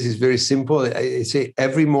answer, Phyllis, is very simple. I say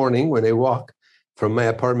every morning when I walk from my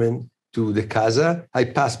apartment to the Casa, I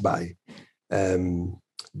pass by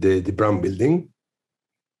the brown building.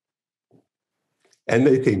 And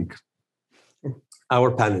I think,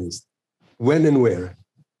 our panelists, when and where?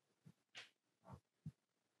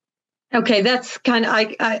 Okay, that's kind of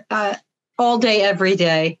I all day, every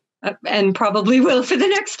day, and probably will for the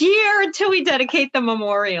next year until we dedicate the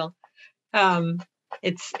memorial. That,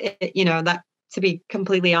 to be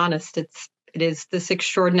completely honest, it is this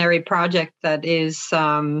extraordinary project that is,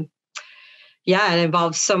 it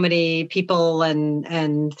involves so many people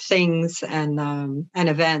and things and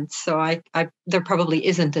events. So there probably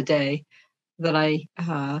isn't a day that I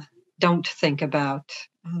don't think about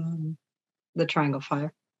the Triangle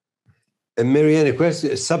Fire. And Marianne,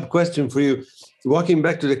 a sub-question for you. Walking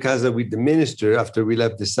back to the Casa with the minister after we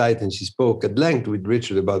left the site, and she spoke at length with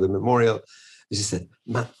Richard about the memorial, she said,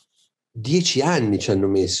 ma 10 anni ci hanno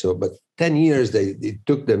messo, but 10 years it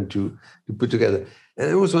took them to put together.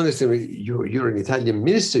 And I was wondering, you're an Italian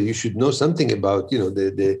minister, you should know something about,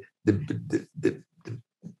 the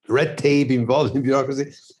red tape involved in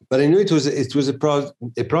bureaucracy. But I knew it was a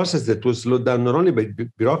process that was slowed down not only by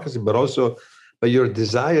bureaucracy, but also by your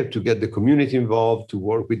desire to get the community involved, to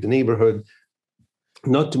work with the neighborhood,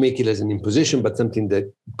 not to make it as an imposition, but something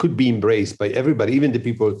that could be embraced by everybody, even the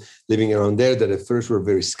people living around there that at first were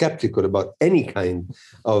very skeptical about any kind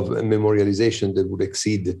of memorialization that would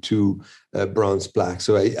exceed the 2 bronze plaques.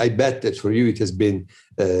 So I bet that for you it has been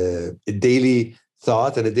a daily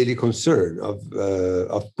thought and a daily concern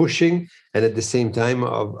of pushing, and at the same time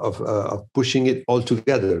of pushing it all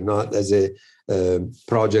together, not as a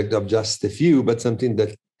project of just a few, but something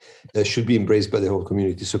that should be embraced by the whole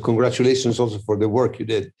community. So congratulations also for the work you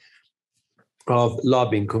did of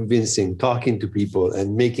lobbying, convincing, talking to people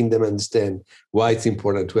and making them understand why it's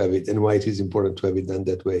important to have it and why it is important to have it done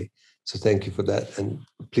that way. So thank you for that. And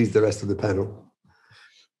please, the rest of the panel.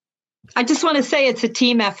 I just want to say it's a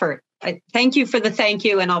team effort. I thank you for the thank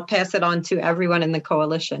you, and I'll pass it on to everyone in the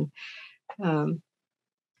coalition. Well,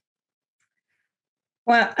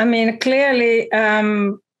 I mean, clearly,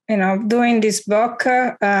 doing this book,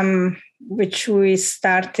 which we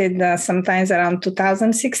started sometimes around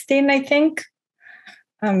 2016, I think,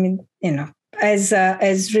 has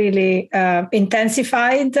really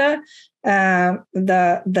intensified the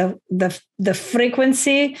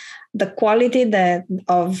frequency, the quality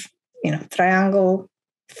of triangle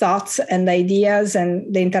thoughts and ideas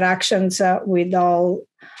and the interactions with all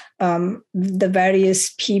the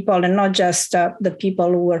various people, and not just the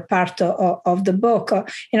people who were part of the book.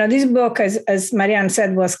 This book, as Marianne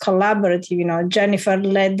said, was collaborative. Jennifer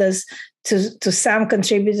led us to some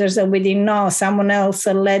contributors that we didn't know. Someone else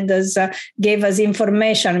led us, gave us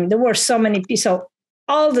information. I mean, there were so many people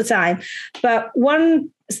all the time. But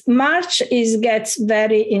one March gets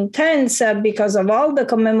very intense because of all the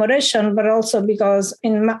commemoration, but also because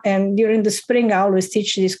during the spring, I always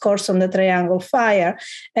teach this course on the triangle fire.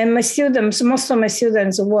 And most of my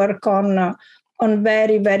students work on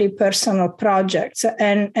very, very personal projects.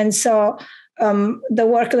 And so the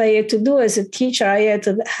work that I had to do as a teacher, I had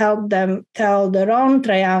to help them tell their own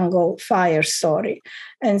triangle fire story.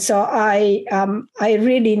 And so I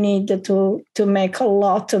really needed to make a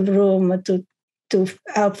lot of room to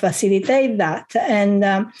help facilitate that. And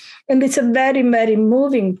it's a very, very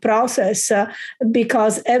moving process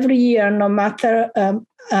because every year, no matter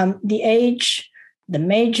the age, the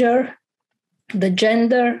major, the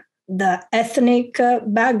gender, the ethnic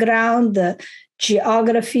background, the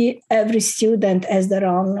geography, every student has their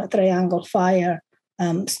own triangle fire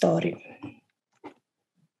story.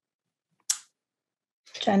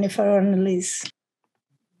 Jennifer or Annelise?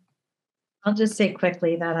 I'll just say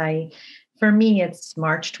quickly that for me, it's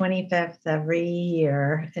March 25th every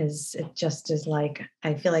year. It just is like,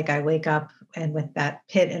 I feel like I wake up and with that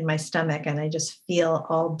pit in my stomach, and I just feel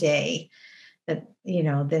all day that,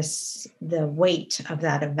 the weight of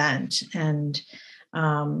that event. And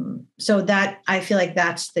so that I feel like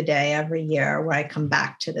that's the day every year where I come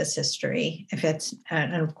back to this history.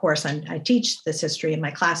 And of course I teach this history in my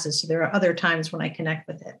classes, so there are other times when I connect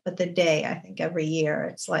with it. But the day, I think every year,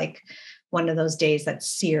 it's like one of those days that's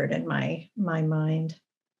seared in my mind.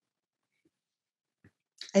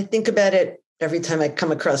 I think about it every time I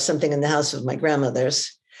come across something in the house of my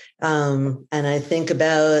grandmother's, and I think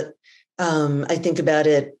about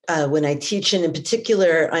it when I teach, and in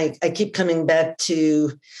particular, I keep coming back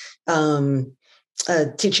to a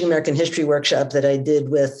teaching American history workshop that I did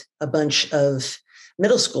with a bunch of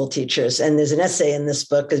middle school teachers. And there's an essay in this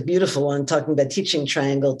book, a beautiful one, talking about teaching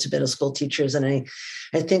triangle to middle school teachers. And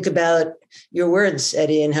I think about your words,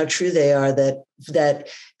 Eddie, and how true they are, that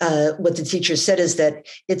what the teacher said is that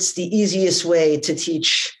it's the easiest way to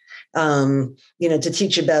teach, to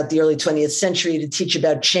teach about the early 20th century, to teach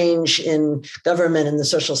about change in government and the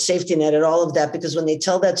social safety net and all of that, because when they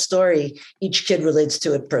tell that story, each kid relates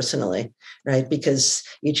to it personally, right? Because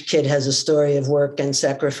each kid has a story of work and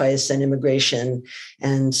sacrifice and immigration.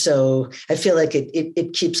 And so I feel like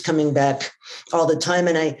it keeps coming back all the time.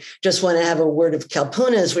 And I just want to have a word of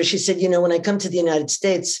Kalpuna's, where she said, when I come to the United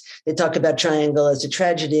States, they talk about triangle as a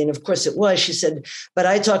tragedy. And of course it was. She said, but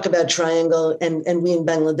I talk about triangle, and we in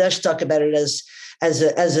Bangladesh talk about it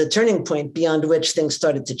as a turning point beyond which things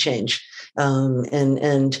started to change.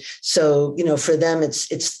 And so, for them,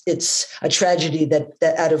 it's a tragedy that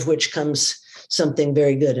out of which comes something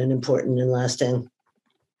very good and important and lasting.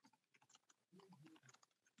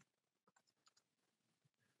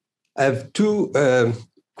 I have two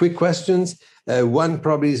quick questions. One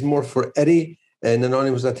probably is more for Eddie. An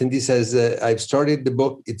anonymous attendee says, I've started the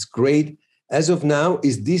book. It's great. As of now,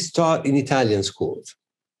 is this taught in Italian schools?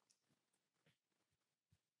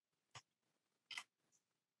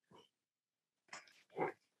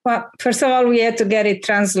 Well, first of all, we had to get it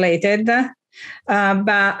translated. But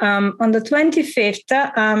on the 25th,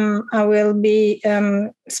 I will be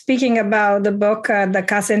speaking about the book, The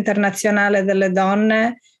Casa Internazionale delle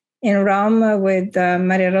Donne in Rome, with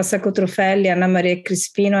Maria Rosa Cutrufelli, Anna Maria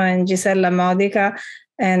Crispino, and Gisella Modica.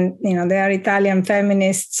 And, they are Italian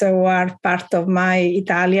feminists who are part of my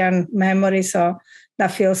Italian memory. So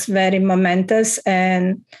that feels very momentous.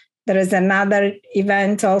 And there is another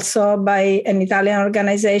event also by an Italian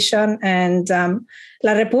organization, and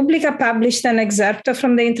La Repubblica published an excerpt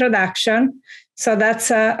from the introduction. So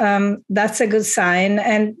that's a good sign.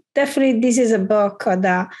 And definitely this is a book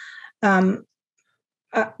that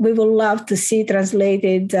we would love to see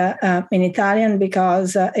translated in Italian,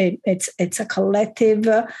 because it's a collective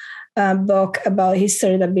book about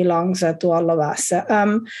history that belongs to all of us.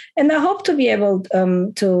 And I hope to be able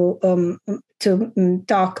to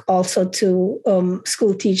talk also to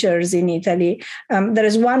school teachers in Italy. There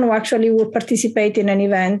is one who actually will participate in an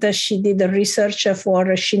event. She did the research for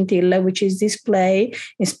Scintille, which is this play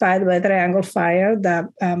inspired by Triangle Fire that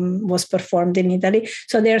was performed in Italy.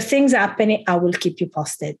 So there are things happening. I will keep you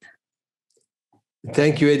posted.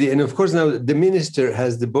 Thank you, Eddie. And of course, now the minister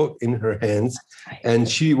has the book in her hands, and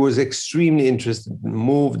she was extremely interested,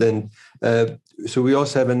 moved, and so we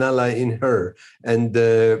also have an ally in her. And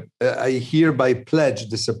I hereby pledge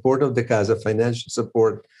the support of the Casa, financial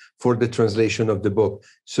support for the translation of the book.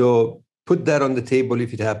 So put that on the table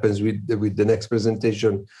if it happens with the next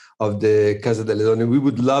presentation of the Casa delle Donne. We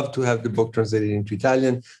would love to have the book translated into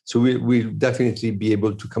Italian, so we'll definitely be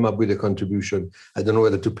able to come up with a contribution. I don't know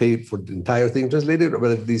whether to pay for the entire thing translated,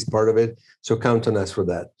 but at least part of it, so count on us for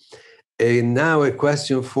that. And now a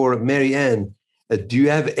question for Mary Ann. Do you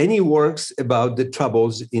have any works about the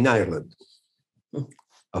Troubles in Ireland?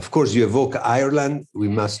 Of course, you evoke Ireland. We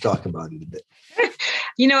must talk about it a bit.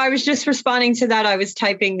 I was just responding to that. I was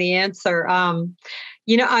typing the answer.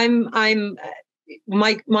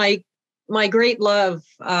 My great love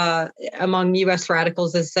among U.S.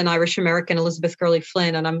 radicals is an Irish American, Elizabeth Gurley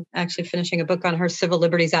Flynn, and I'm actually finishing a book on her civil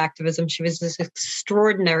liberties activism. She was this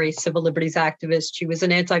extraordinary civil liberties activist. She was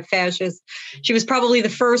an anti-fascist. She was probably the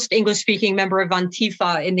first English-speaking member of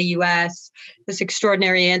Antifa in the U.S., this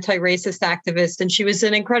extraordinary anti-racist activist. And she was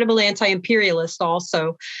an incredible anti-imperialist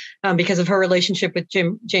also because of her relationship with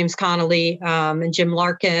James Connolly and Jim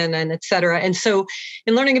Larkin and et cetera. And so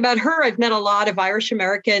in learning about her, I've met a lot of Irish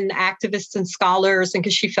American activists and scholars, and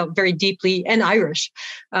because she felt very deeply, and Irish,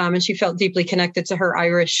 and she felt deeply connected to her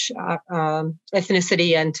Irish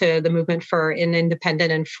ethnicity and to the movement for an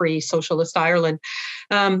independent and free socialist Ireland.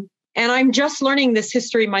 And I'm just learning this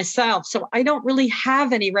history myself, so I don't really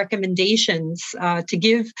have any recommendations to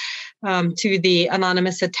give to the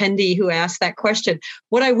anonymous attendee who asked that question.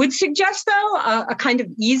 What I would suggest, though, a kind of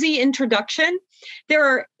easy introduction.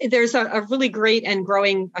 There's a really great and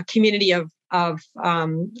growing community of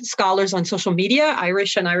scholars on social media,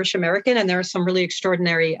 Irish and Irish American, and there are some really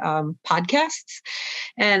extraordinary podcasts.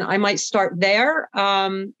 And I might start there.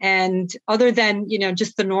 And other than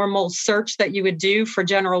just the normal search that you would do for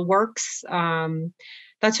general works,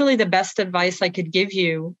 that's really the best advice I could give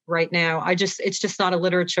you right now. It's just not a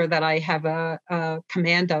literature that I have a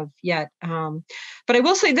command of yet. But I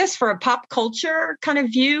will say this, for a pop culture kind of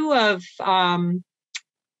view of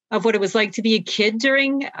what it was like to be a kid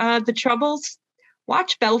during the Troubles,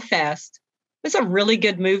 watch Belfast. It's a really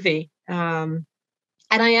good movie.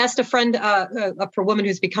 And I asked a friend, a woman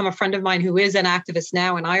who's become a friend of mine who is an activist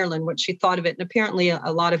now in Ireland, what she thought of it. And apparently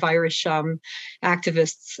a lot of Irish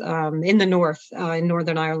activists in the north, in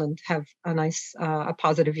Northern Ireland, have a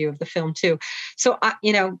positive view of the film too. So,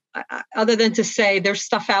 other than to say there's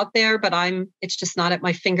stuff out there, but it's just not at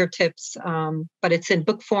my fingertips, but it's in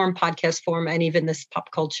book form, podcast form, and even this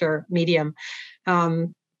pop culture medium.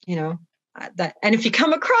 And if you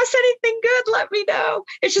come across anything good, let me know.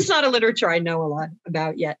 It's just not a literature I know a lot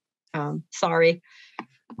about yet. Sorry.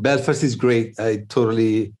 Belfast is great. I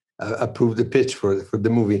totally approve the pitch for the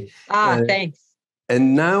movie. Thanks.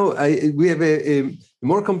 And now we have a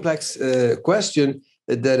more complex question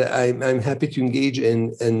that I'm happy to engage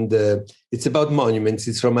in, and it's about monuments.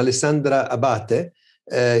 It's from Alessandra Abate,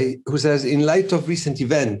 who says, in light of recent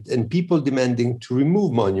events and people demanding to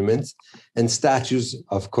remove monuments and statues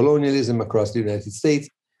of colonialism across the United States,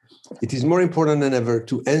 it is more important than ever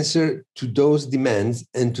to answer to those demands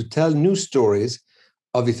and to tell new stories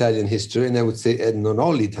of Italian history, and I would say and not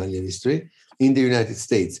only Italian history, in the United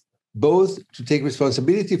States, both to take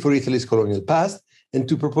responsibility for Italy's colonial past and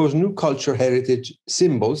to propose new culture heritage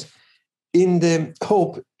symbols in the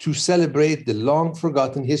hope to celebrate the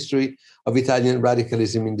long-forgotten history of Italian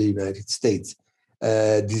radicalism in the United States.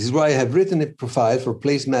 This is why I have written a profile for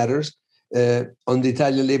Place Matters on the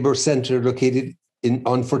Italian Labor Center located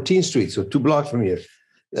on 14th Street, so 2 blocks from here.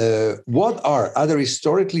 What are other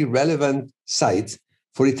historically relevant sites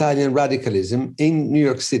for Italian radicalism in New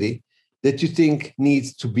York City that you think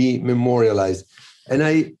needs to be memorialized? And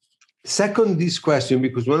I second this question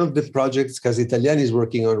because one of the projects Casa Italiana is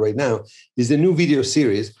working on right now is a new video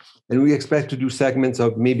series, and we expect to do segments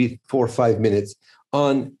of maybe 4 or 5 minutes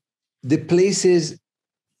on the places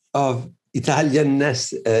of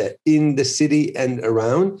Italianness in the city and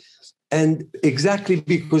around. And exactly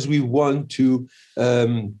because we want to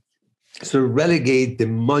sort of relegate the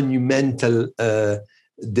monumental,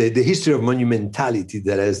 the history of monumentality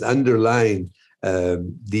that has underlined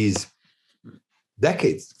these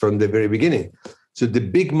decades from the very beginning. So the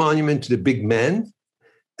big monument to the big man,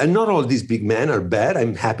 and not all these big men are bad.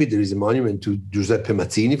 I'm happy there is a monument to Giuseppe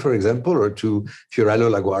Mazzini, for example, or to Fiorello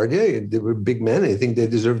LaGuardia. They were big men. I think they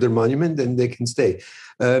deserve their monument and they can stay.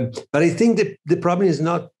 But I think that the problem is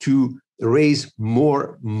not to raise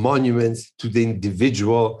more monuments to the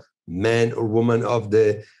individual man or woman of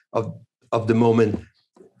the moment.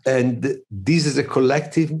 And this is a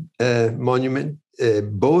collective monument,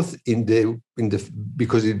 both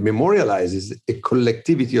because it memorializes a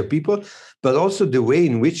collectivity of people, but also the way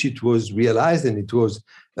in which it was realized and it was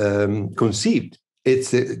conceived.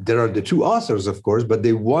 there are the two authors, of course, but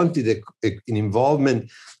they wanted an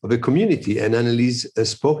involvement of a community. And Annelise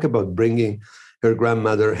spoke about bringing her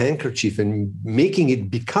grandmother handkerchief and making it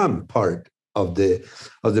become part of the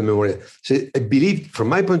memorial. So I believe, from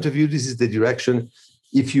my point of view, this is the direction.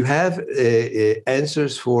 If you have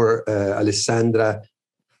answers for Alessandra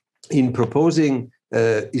in proposing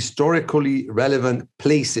historically relevant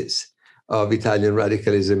places of Italian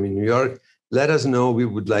radicalism in New York, let us know. We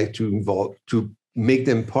would like to make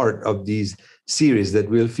them part of these series that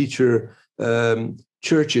will feature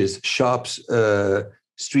churches, shops,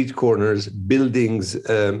 street corners, buildings,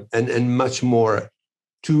 and much more,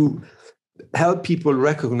 to help people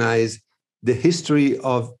recognize the history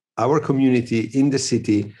of our community in the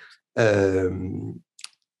city,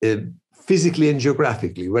 physically and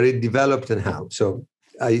geographically, where it developed and how. So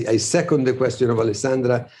I second the question of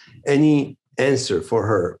Alessandra. Any answer for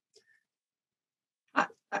her?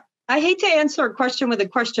 I hate to answer a question with a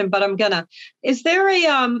question, but I'm gonna. Is there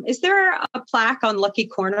a plaque on Lucky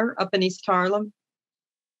Corner up in East Harlem?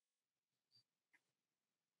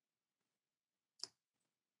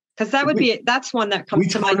 Because that's one that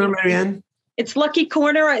comes to mind. Which corner, Marianne? It's Lucky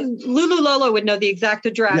Corner. Lulu Lolo would know the exact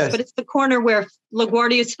address, yes. But it's the corner where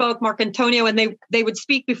LaGuardia spoke, Marcantonio, and they would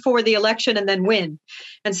speak before the election and then win.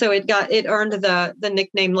 And so it earned the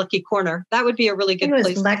nickname Lucky Corner. That would be a really good place. It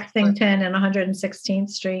was Lexington and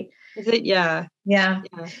 116th Street. Is it? Yeah.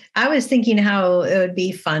 I was thinking how it would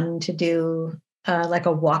be fun to do like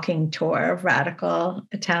a walking tour of radical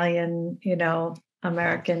Italian,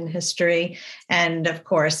 American history. And of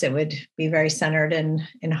course, it would be very centered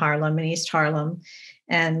in Harlem and East Harlem.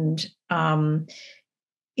 And,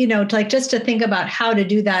 like just to think about how to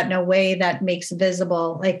do that in a way that makes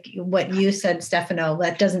visible, like what you said, Stefano,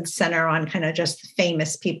 that doesn't center on kind of just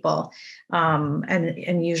famous people.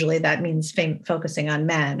 And usually that means focusing on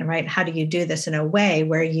men, right? How do you do this in a way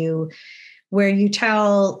where you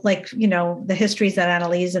tell, the histories that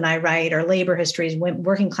Annelise and I write, or labor histories,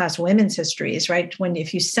 working class women's histories, right?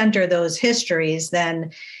 If you center those histories,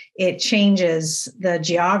 then it changes the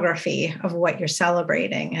geography of what you're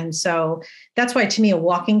celebrating. And so that's why, to me, a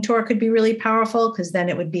walking tour could be really powerful, because then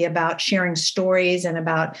it would be about sharing stories and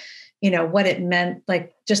about, what it meant,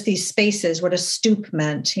 like just these spaces, what a stoop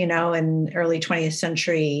meant, in early 20th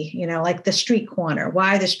century, like the street corner,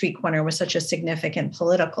 why the street corner was such a significant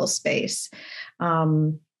political space.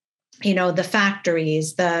 The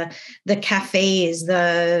factories, the cafes,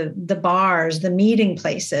 the bars, the meeting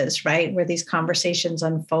places, right, where these conversations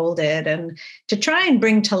unfolded, and to try and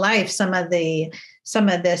bring to life some of this,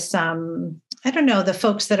 the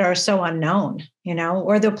folks that are so unknown,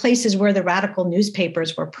 or the places where the radical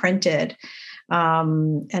newspapers were printed,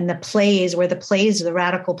 and the plays, where the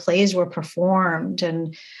radical plays were performed,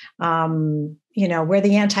 and, where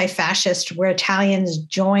the anti-fascist, where Italians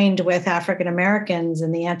joined with African-Americans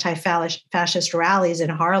in the anti-fascist rallies in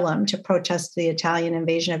Harlem to protest the Italian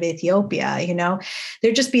invasion of Ethiopia.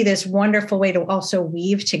 There'd just be this wonderful way to also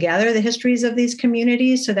weave together the histories of these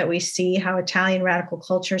communities, so that we see how Italian radical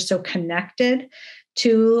culture is so connected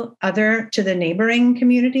to the neighboring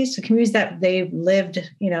communities, the communities that they lived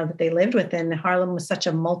within. Harlem was such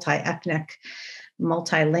a multi-ethnic,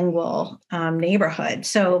 multilingual neighborhood.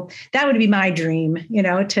 So that would be my dream,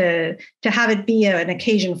 to have it be an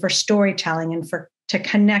occasion for storytelling and to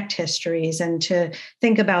connect histories and to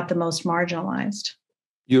think about the most marginalized.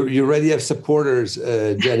 You already have supporters,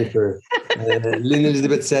 Jennifer. Lynn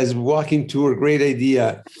Elizabeth says, walking tour, great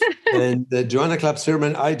idea. And Joanna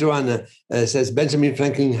Clapp-Sermon, hi, Joanna, says, Benjamin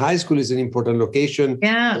Franklin High School is an important location.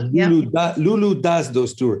 Yeah. Lulu does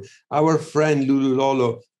those tours. Our friend Lulu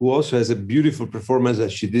Lolo, who also has a beautiful performance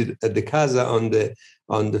that she did at the Casa on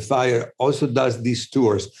the fire, also does these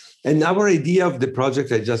tours. And our idea of the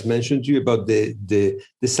project I just mentioned to you about the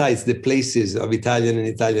sites, the places of Italian and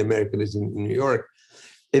Italian Americanism in New York,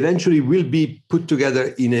 eventually will be put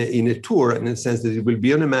together in a tour, in the sense that it will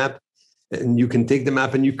be on a map, and you can take the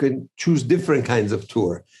map and you can choose different kinds of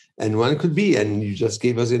tour. And one could be, and you just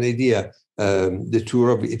gave us an idea, the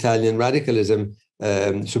tour of Italian radicalism.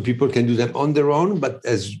 So people can do them on their own, but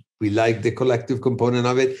as we like the collective component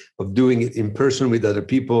of it, of doing it in person with other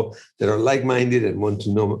people that are like-minded and want to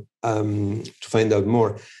know, to find out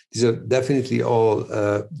more. These are definitely all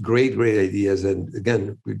great ideas. And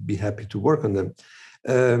again, we'd be happy to work on them.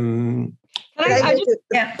 I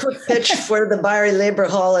just pitch for the Barre Labor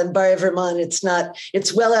Hall in Barre, Vermont.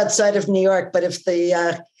 It's well outside of New York, but if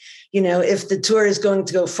the if the tour is going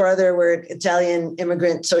to go farther, where Italian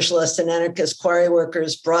immigrant socialist and anarchist quarry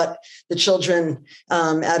workers brought the children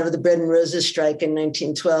out of the Bread and Roses strike in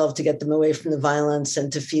 1912 to get them away from the violence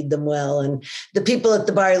and to feed them well. And the people at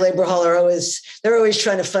the Bari Labor Hall they're always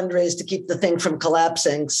trying to fundraise to keep the thing from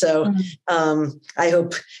collapsing. So I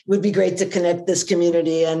hope it would be great to connect this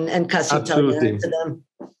community and Casa Italiana to them.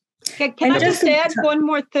 Can I just add one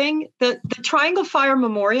more thing? The Triangle Fire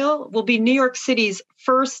Memorial will be New York City's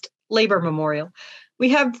first labor memorial. We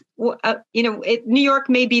have, New York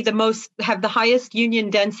may be have the highest union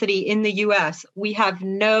density in the U.S. We have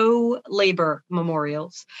no labor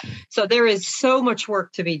memorials. So there is so much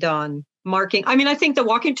work to be done. I think the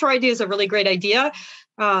walking tour idea is a really great idea,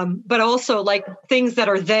 but also like things that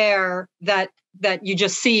are there that you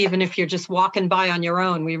just see, even if you're just walking by on your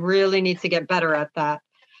own. We really need to get better at that.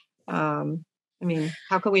 How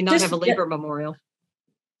can we not have a labor memorial?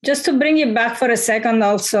 Just to bring you back for a second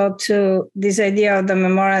also to this idea of the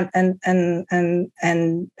memorial and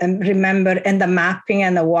remember, and the mapping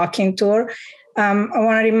and the walking tour, I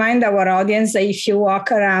want to remind our audience that if you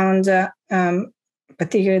walk around,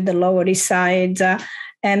 particularly the Lower East Side,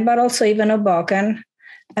 but also even Hoboken,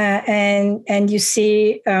 and you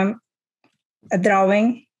see a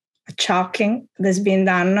drawing, a chalking that's been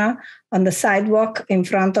done on the sidewalk in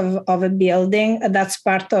front of a building. That's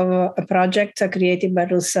part of a project created by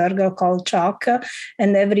Ruth Sergel called Chalk.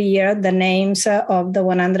 And every year the names of the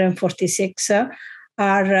 146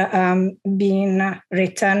 are being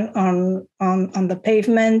written on the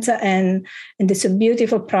pavement. And it's a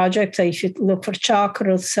beautiful project. So if you look for Chalk,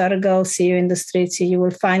 Ruth Sergel, See You in the Streets, you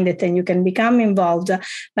will find it and you can become involved.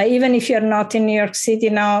 But even if you're not in New York City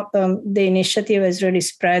now, the initiative has really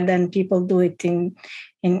spread and people do it in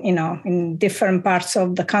different parts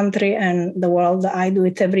of the country and the world. I do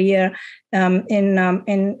it every year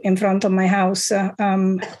in front of my house,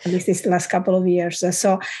 at least this last couple of years.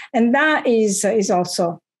 And that is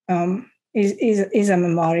also is a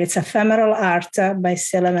memorial. It's ephemeral art by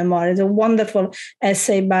Stella Memorial. It's a wonderful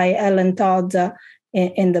essay by Ellen Todd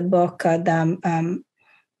in the book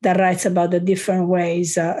that writes about the different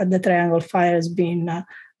ways the Triangle Fire has been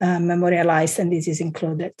memorialized, and this is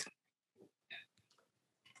included.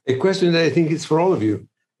 A question that I think is for all of you.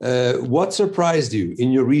 What surprised you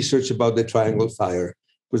in your research about the Triangle Fire?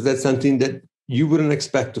 Was that something that you wouldn't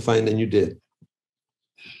expect to find and you did?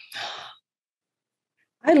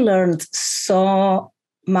 I learned so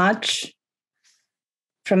much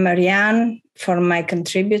from Marianne, from my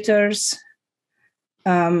contributors.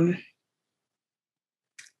 It's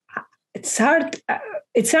hard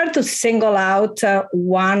to single out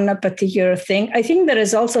one particular thing. I think there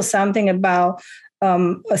is also something about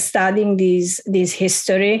studying these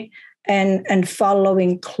history and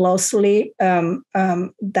following closely the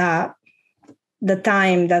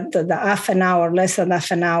time, that the half an hour, less than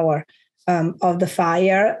half an hour of the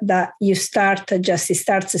fire, that it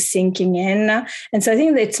starts sinking in. And so I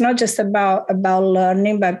think that it's not just about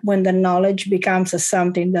learning, but when the knowledge becomes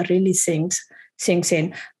something that really sinks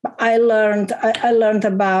in. I learned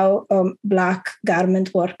about Black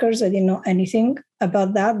garment workers. I didn't know anything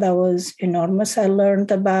about that. That was enormous. I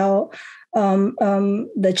learned about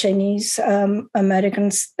the Chinese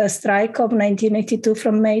American strike of 1982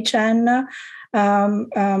 from Mei Chen.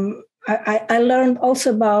 I learned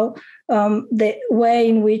also about the way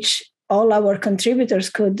in which all our contributors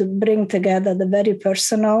could bring together the very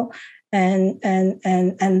personal and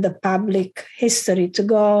the public history, to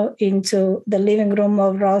go into the living room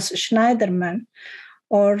of Ross Schneiderman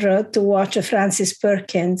or to watch Frances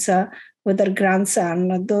Perkins with her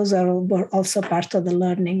grandson. Those were also part of the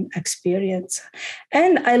learning experience.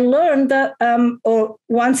 And I learned that,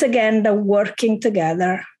 once again, that working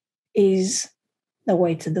together is the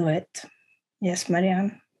way to do it. Yes,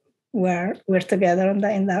 Marianne, we're together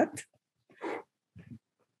in that.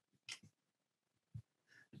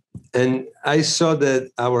 And I saw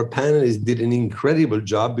that our panelists did an incredible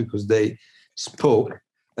job because they spoke,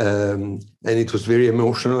 and it was very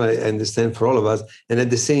emotional, I understand, for all of us. And at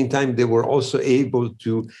the same time, they were also able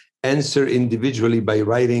to answer individually by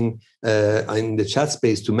writing in the chat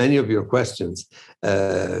space to many of your questions.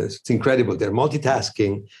 It's incredible. They're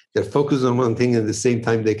multitasking. They're focused on one thing, and at the same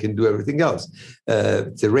time, they can do everything else.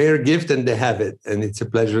 It's a rare gift, and they have it. And it's a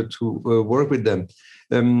pleasure to work with them.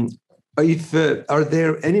 Are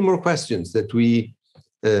there any more questions that we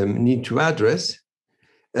need to address?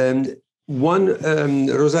 One,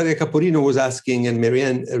 Rosaria Caporino was asking, and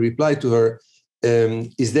Marianne replied to her,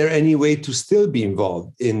 is there any way to still be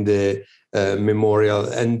involved in the memorial?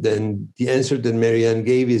 And then the answer that Marianne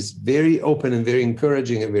gave is very open and very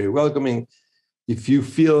encouraging and very welcoming. if you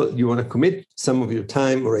feel you want to commit some of your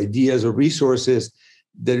time or ideas or resources,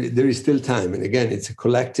 there is still time. And again, it's a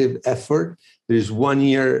collective effort. There is 1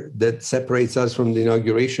 year that separates us from the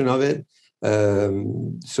inauguration of it.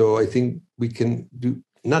 So I think we can do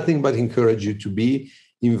nothing but encourage you to be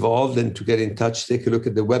involved and to get in touch. Take a look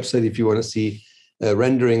at the website if you want to see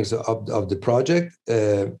renderings of the project.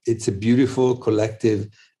 It's a beautiful collective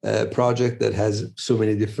project that has so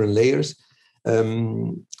many different layers.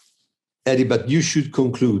 Eddie, but you should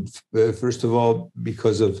conclude, first of all,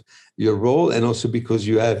 because of your role and also because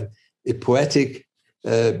you have a poetic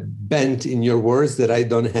bent in your words that I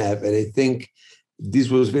don't have. And I think this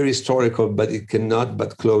was very historical, but it cannot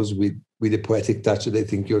but close with a poetic touch that I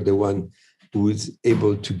think you're the one who is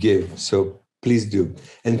able to give. So please do.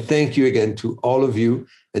 And thank you again to all of you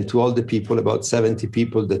and to all the people, about 70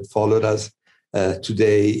 people that followed us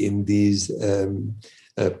today in these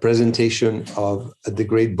presentation of the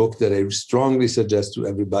great book that I strongly suggest to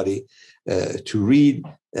everybody to read,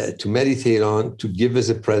 to meditate on, to give as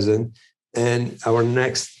a present, and our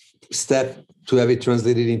next step to have it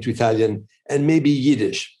translated into Italian and maybe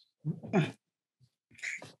Yiddish.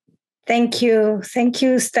 Thank you,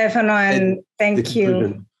 Stefano, and thank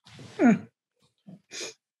you.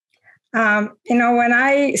 When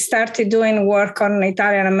I started doing work on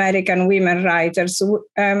Italian-American women writers,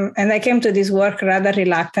 and I came to this work rather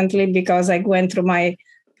reluctantly because I went through my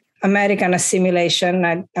American assimilation.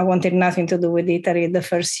 I wanted nothing to do with Italy the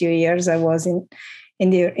first few years I was in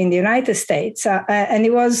the United States. And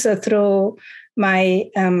it was through my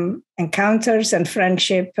encounters and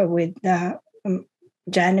friendship with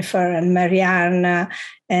Jennifer and Marianne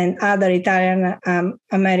and other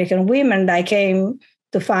Italian-American women that I came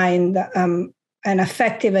to find an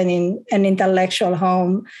effective and an intellectual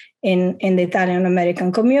home in the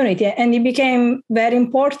Italian-American community. And it became very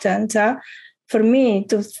important for me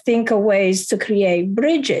to think of ways to create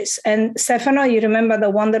bridges. And Stefano, you remember the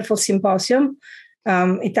wonderful symposium,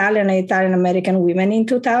 Italian and Italian-American Women in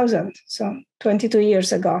 2000, so 22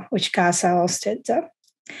 years ago, which CASA hosted.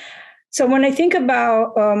 So when I think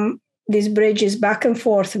about these bridges back and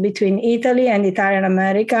forth between Italy and Italian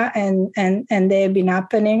America, and they have been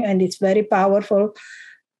happening, and it's very powerful.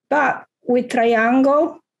 But with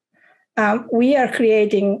Triangle, we are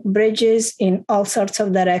creating bridges in all sorts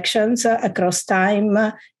of directions across time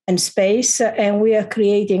and space, and we are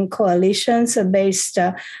creating coalitions based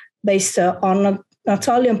on not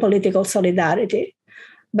only on political solidarity,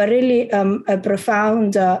 but really a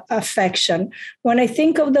profound affection. When I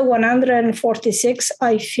think of the 146,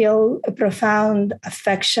 I feel a profound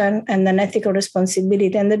affection and an ethical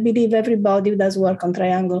responsibility, and I believe everybody who does work on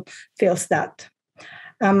Triangle feels that.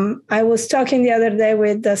 I was talking the other day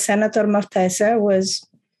with Senator Martese, who has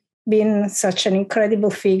been such an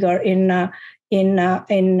incredible figure in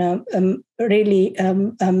really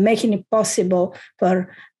making it possible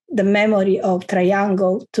for the memory of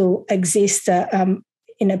Triangle to exist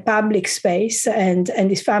in a public space, and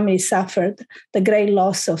his family suffered the great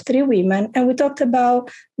loss of 3 women. And we talked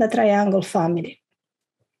about the Triangle family.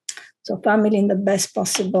 So family in the best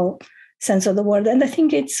possible sense of the word. And I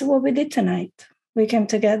think it's what we did tonight. We came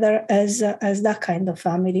together as that kind of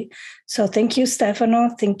family. So thank you, Stefano.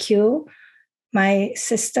 Thank you, my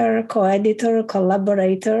sister, co-editor,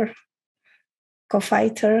 collaborator,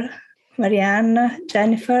 co-fighter, Marianne,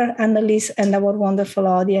 Jennifer, Annelise, and our wonderful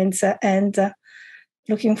audience. And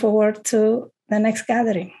looking forward to the next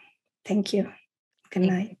gathering. Thank you. Good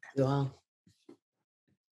night. Thank you all.